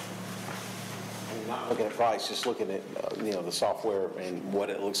 I'm not looking at price, just looking at, the software and what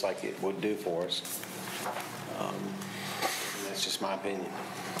it looks like it would do for us. And that's just my opinion.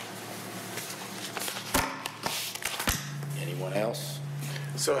 Anyone else?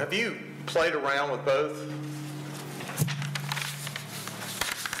 So have you played around with both?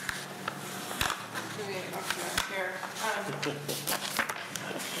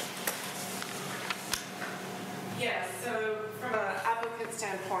 Yes, so from an applicant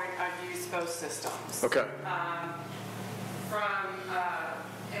standpoint, I've used both systems. Okay. From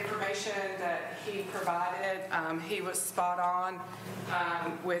information that he provided, he was spot on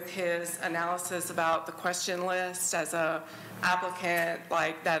with his analysis about the question list. As a applicant,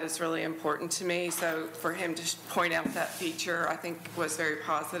 like, that is really important to me. So for him to point out that feature, I think was very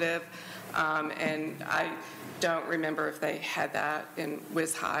positive. And I don't remember if they had that in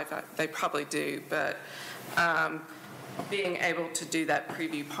WizHive. They probably do, but being able to do that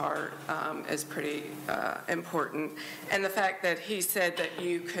preview part is pretty important. And the fact that he said that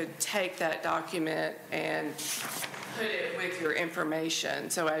you could take that document and put it with your information.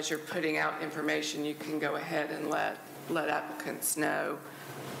 So as you're putting out information, you can go ahead and let applicants know.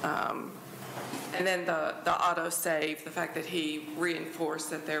 And then the autosave, the fact that he reinforced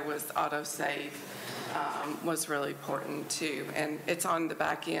that there was autosave was really important too. And it's on the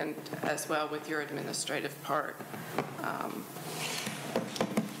back end as well with your administrative part.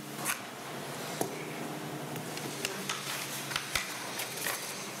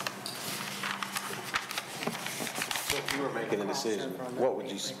 If you were making a decision, what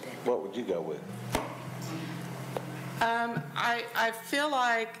would you go with? I feel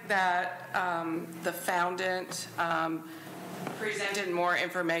like that the Foundant presented more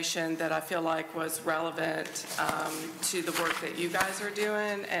information that I feel like was relevant to the work that you guys are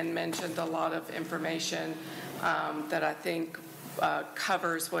doing, and mentioned a lot of information that I think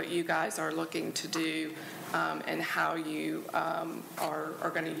covers what you guys are looking to do and how you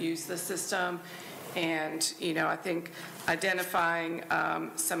are going to use the system. And, I think identifying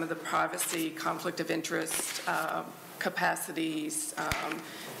some of the privacy, conflict of interest capacities,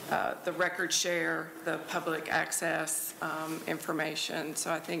 the record share, the public access information.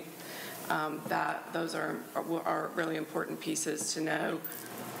 So I think that those are really important pieces to know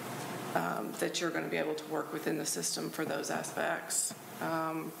that you're going to be able to work within the system for those aspects.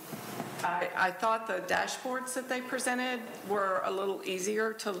 I thought the dashboards that they presented were a little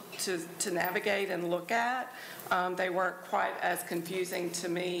easier to navigate and look at. They weren't quite as confusing to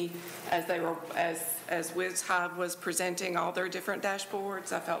me as they were as WizHive was presenting all their different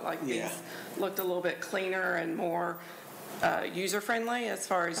dashboards. I felt like these looked a little bit cleaner and more user-friendly as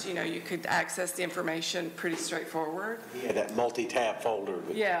far as, you could access the information pretty straightforward. Yeah, that multi-tab folder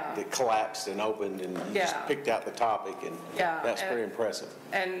that collapsed and opened and you just picked out the topic, and that's pretty impressive.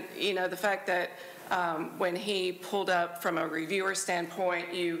 And, the fact that when he pulled up from a reviewer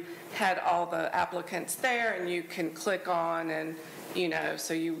standpoint, you had all the applicants there and you can click on and,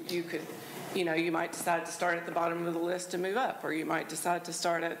 so you could, you might decide to start at the bottom of the list and move up, or you might decide to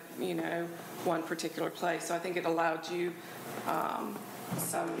start at, one particular place. So I think it allowed you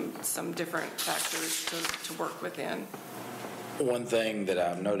some different factors to work within. One thing that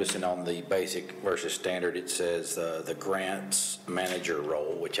I'm noticing on the basic versus standard, it says the grants manager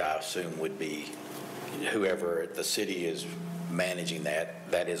role, which I assume would be whoever at the city is managing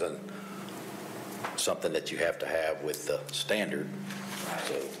that. That isn't something that you have to have with the standard.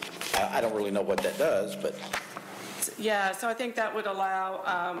 So I don't really know what that does, but. Yeah, so I think that would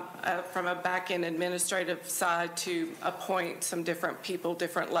allow, from a back-end administrative side, to appoint some different people,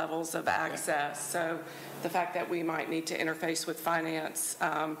 different levels of access. So the fact that we might need to interface with finance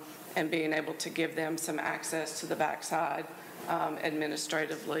and being able to give them some access to the backside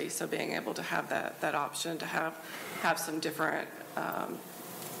administratively, so being able to have that option to have some different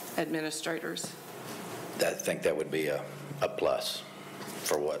administrators. I think that would be a plus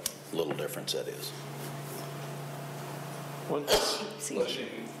for what little difference that is. One question,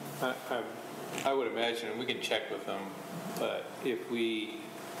 I would imagine, and we can check with them, but if we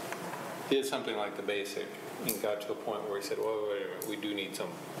did something like the basic and got to a point where we said, well, wait a minute, we do need some,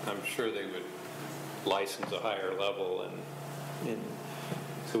 I'm sure they would license a higher level, and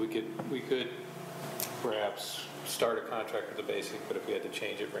so we could perhaps start a contract with the basic, but if we had to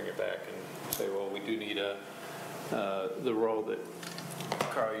change it, bring it back and say, well, we do need the role that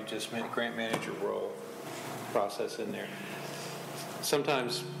Carl, you just meant, grant manager role process in there.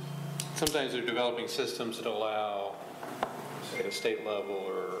 Sometimes they're developing systems that allow, say, at a state level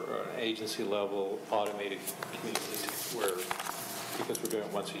or an agency level automated community where, because we're doing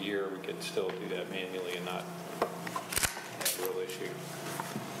it once a year, we could still do that manually and not have a real issue.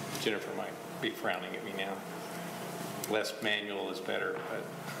 Jennifer might be frowning at me now. Less manual is better,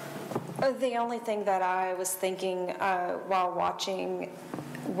 but. The only thing that I was thinking while watching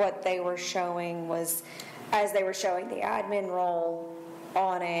what they were showing was, as they were showing the admin role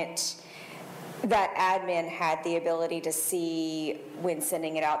on it, that admin had the ability to see when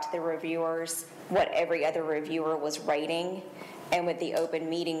sending it out to the reviewers what every other reviewer was rating. And with the open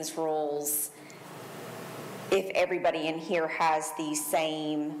meetings rules, if everybody in here has the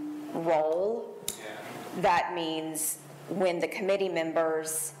same role, that means when the committee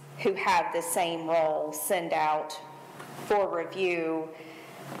members who have the same role send out for review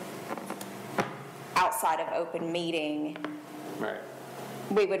outside of open meeting, Right.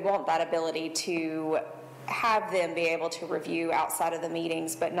 we would want that ability to have them be able to review outside of the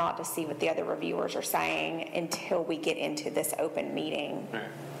meetings, but not to see what the other reviewers are saying until we get into this open meeting. Right.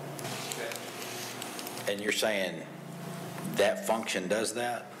 And you're saying that function does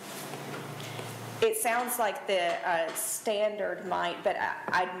that? It sounds like the standard might, but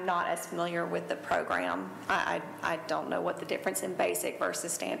I'm not as familiar with the program. I don't know what the difference in basic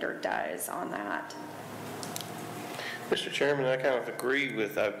versus standard does on that. Mr. Chairman, I kind of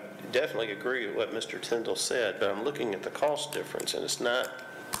I definitely agree with what Mr. Tyndall said, but I'm looking at the cost difference, and it's not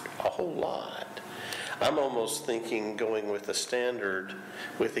a whole lot. I'm almost thinking going with the standard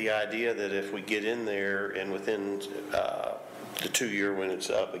with the idea that if we get in there and within the 2-year when it's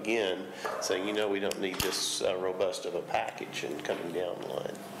up again, saying, we don't need this robust of a package and coming down the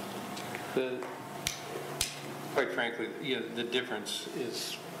line. Quite frankly, the difference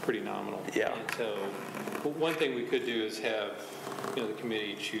is pretty nominal. Yeah. And so one thing we could do is have, the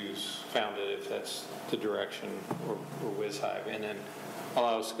committee choose Foundit if that's the direction, or WizHive, and then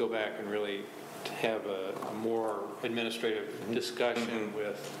allow us to go back and really have a more administrative discussion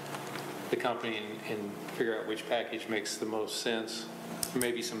with the company and figure out which package makes the most sense.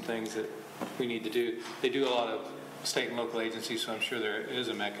 Maybe some things that we need to do. They do a lot of state and local agencies, so I'm sure there is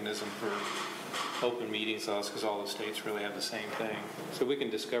a mechanism for open meetings laws because all the states really have the same thing. So we can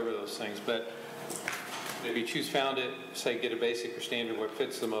discover those things. But if you choose Foundit, say get a basic or standard what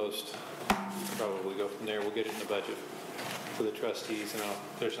fits the most, probably go from there. We'll get it in the budget for the trustees, and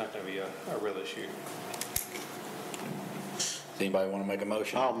there's not going to be a real issue. Does anybody want to make a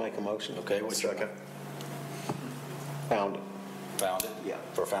motion? I'll make a motion. Okay, what's your second? Foundit. Foundit? Yeah.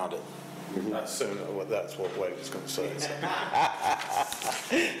 For Foundit. That's what Wade was going to say.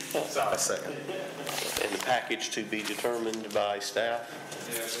 So I second. And the package to be determined by staff?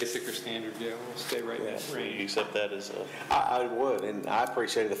 Yeah, basic or standard, we'll stay right in that You range. accept that as a... I would, and I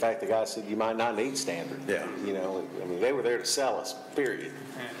appreciated the fact the guy said you might not need standard. Yeah. They were there to sell us, period.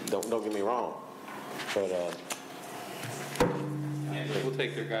 Don't get me wrong. But, We'll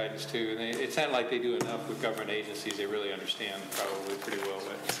take their guidance too. And it sounded like they do enough with government agencies. They really understand probably pretty well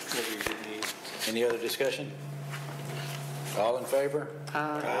what we would need. Any other discussion? All in favor?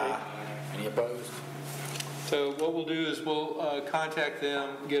 Aye. Any opposed? So what we'll do is we'll contact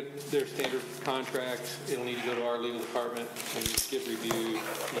them, get their standard contract. It'll need to go to our legal department and get reviewed,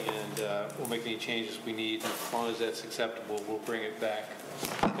 and we'll make any changes we need. As long as that's acceptable, we'll bring it back to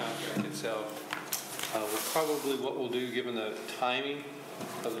the contract itself. What we'll do, given the timing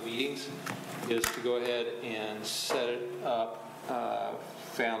of the meetings, is to go ahead and set it up,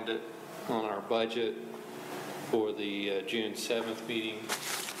 Foundit on our budget for the June 7th meeting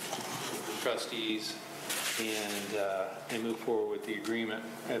with the trustees, and move forward with the agreement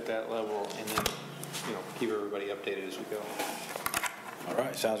at that level, and then, keep everybody updated as we go. All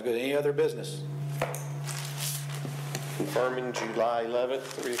right, sounds good. Any other business? Confirming July 11th,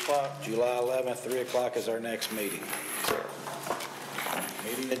 3 o'clock? July 11th, 3 o'clock is our next meeting.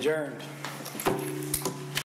 Meeting adjourned.